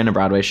while you're in a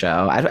Broadway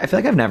show? I feel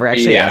like I've never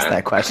actually asked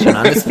that question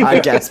on this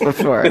podcast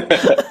before.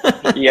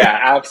 Yeah,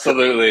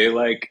 absolutely.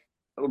 Like,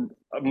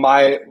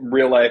 my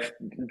real life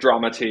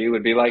drama tea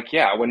would be like,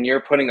 yeah, when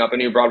you're putting up a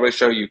new Broadway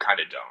show, you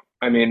kind of don't.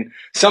 I mean,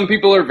 some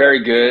people are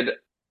very good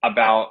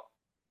about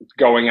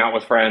going out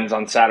with friends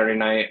on Saturday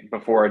night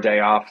before a day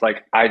off.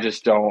 Like, I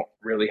just don't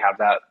really have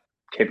that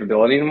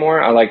capability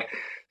anymore. I like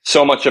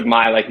so much of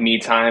my like me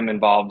time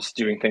involves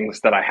doing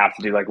things that I have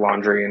to do, like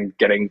laundry and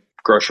getting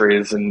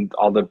groceries and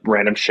all the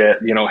random shit,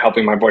 you know,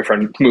 helping my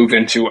boyfriend move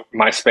into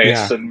my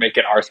space and make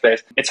it our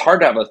space. It's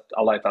hard to have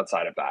a life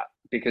outside of that,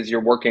 because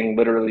you're working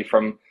literally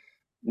from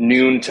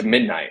noon to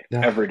midnight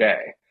every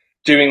day,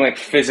 doing like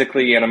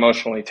physically and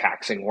emotionally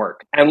taxing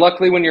work. And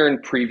luckily when you're in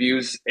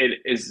previews, it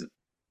is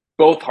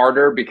both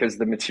harder because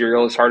the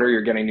material is harder.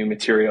 You're getting new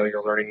material,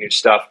 you're learning new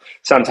stuff.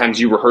 Sometimes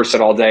you rehearse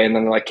it all day and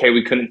then they're like, hey,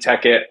 we couldn't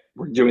tech it.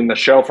 We're doing the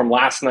show from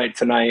last night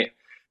tonight.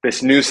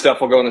 This new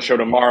stuff will go in the show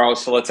tomorrow.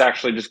 So let's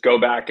actually just go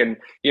back and,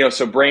 you know,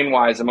 so brain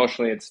wise,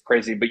 emotionally, it's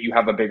crazy, but you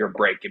have a bigger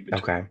break in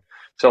between. Okay.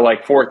 So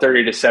like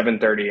 4:30 to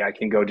 7:30, I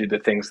can go do the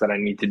things that I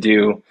need to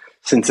do.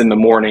 Since in the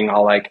morning,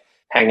 I'll like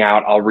hang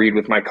out, I'll read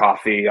with my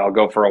coffee, I'll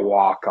go for a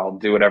walk, I'll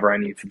do whatever I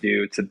need to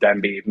do to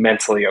then be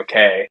mentally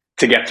okay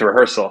to get to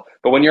rehearsal.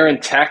 But when you're in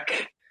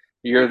tech,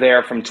 you're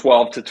there from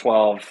 12 to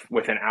 12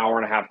 with an hour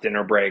and a half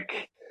dinner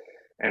break,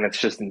 and it's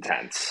just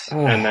intense.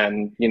 And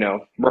then, you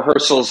know,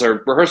 rehearsals are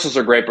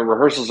great, but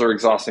rehearsals are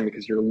exhausting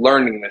because you're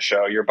learning the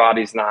show. Your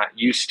body's not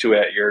used to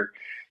it. You're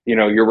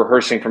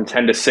rehearsing from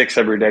 10 to 6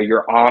 every day.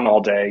 You're on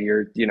all day.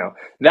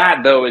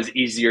 That though is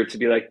easier to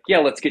be like, yeah,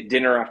 let's get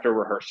dinner after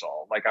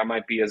rehearsal. Like, I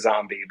might be a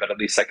zombie, but at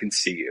least I can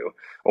see you.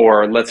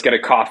 Or let's get a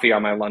coffee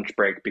on my lunch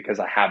break because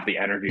I have the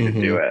energy to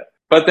do it.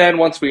 But then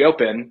once we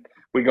open,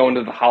 we go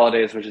into the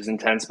holidays, which is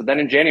intense. But then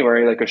in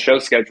January, like a show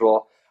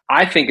schedule,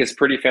 I think is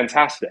pretty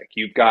fantastic.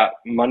 You've got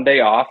Monday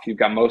off. You've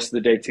got most of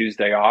the day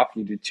Tuesday off.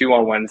 You do 2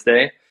 on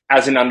Wednesday.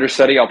 As an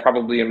understudy, I'll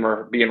probably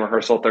be in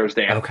rehearsal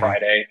Thursday and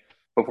Friday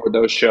before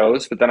those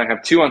shows. But then I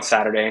have 2 on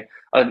Saturday,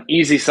 an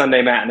easy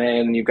Sunday matinee,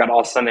 and you've got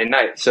all Sunday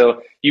night.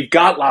 So you've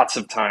got lots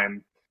of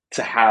time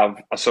to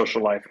have a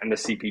social life and to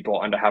see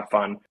people and to have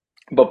fun.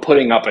 But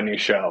putting up a new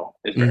show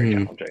is very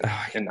challenging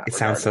in that regard.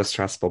 Sounds so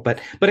stressful,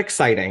 but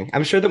exciting.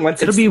 I'm sure that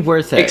once it'll be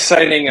worth it.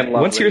 Exciting and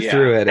lovely. Once you're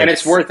through it. And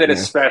it's worth it,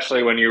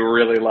 especially when you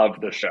really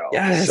love the show.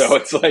 Yes. So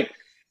it's like,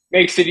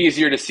 makes it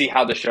easier to see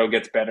how the show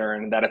gets better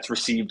and that it's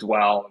received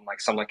well. And like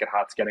Some Like It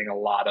Hot's getting a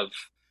lot of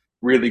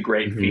really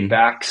great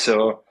feedback.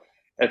 So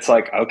it's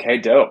like, okay,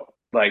 dope.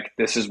 Like,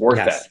 this is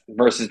worth it.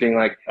 Versus being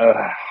like,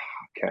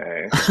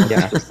 okay.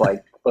 Just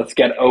like, let's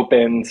get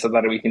open so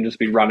that we can just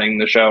be running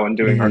the show and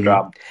doing our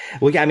job.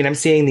 Well, yeah, I mean, I'm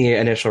seeing the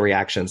initial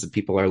reactions of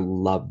people are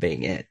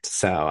loving it.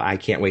 So I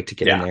can't wait to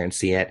get in there and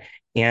see it.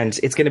 And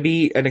it's going to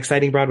be an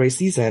exciting Broadway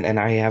season. And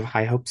I have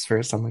high hopes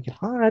for Some Like It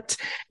Hot.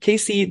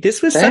 Casey,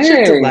 this was such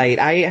a delight.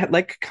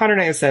 Like Connor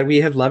and I have said, we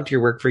have loved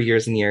your work for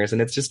years and years.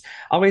 And it's just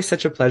always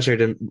such a pleasure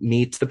to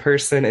meet the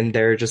person. And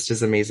they're just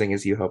as amazing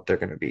as you hope they're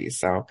going to be.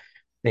 So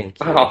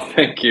thank you. Oh,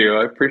 thank you.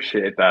 I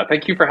appreciate that.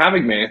 Thank you for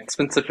having me. It's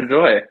been such a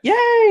joy.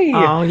 Yay!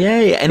 Oh,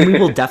 yay. And we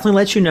will definitely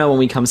let you know when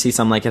we come see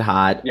Some Like It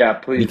Hot. Yeah,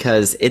 please.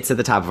 Because it's at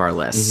the top of our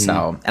list.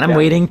 So, and I'm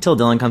waiting till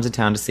Dylan comes to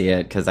town to see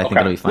it because I think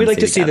it'll be fun. We'd like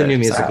to see together, the new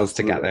musicals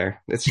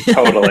together.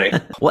 Totally.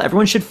 Well,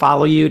 everyone should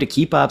follow you to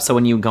keep up. So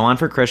when you go on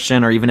for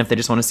Christian, or even if they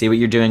just want to see what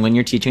you're doing when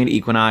you're teaching at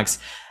Equinox,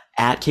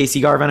 at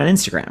Casey Garvin on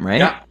Instagram, right?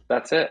 Yeah,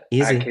 that's it.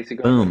 Easy. At Casey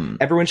Garvin. Boom.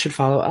 Everyone should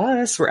follow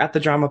us. We're at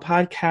The Drama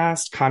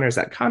Podcast. Connor's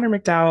at Connor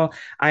McDowell.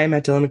 I am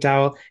at Dylan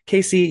McDowell.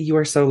 Casey, you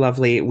are so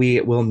lovely. We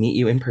will meet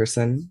you in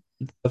person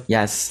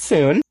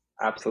soon.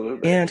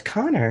 Absolutely. And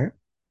Connor,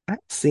 I'll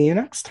see you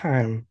next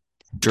time.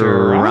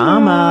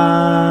 Drama.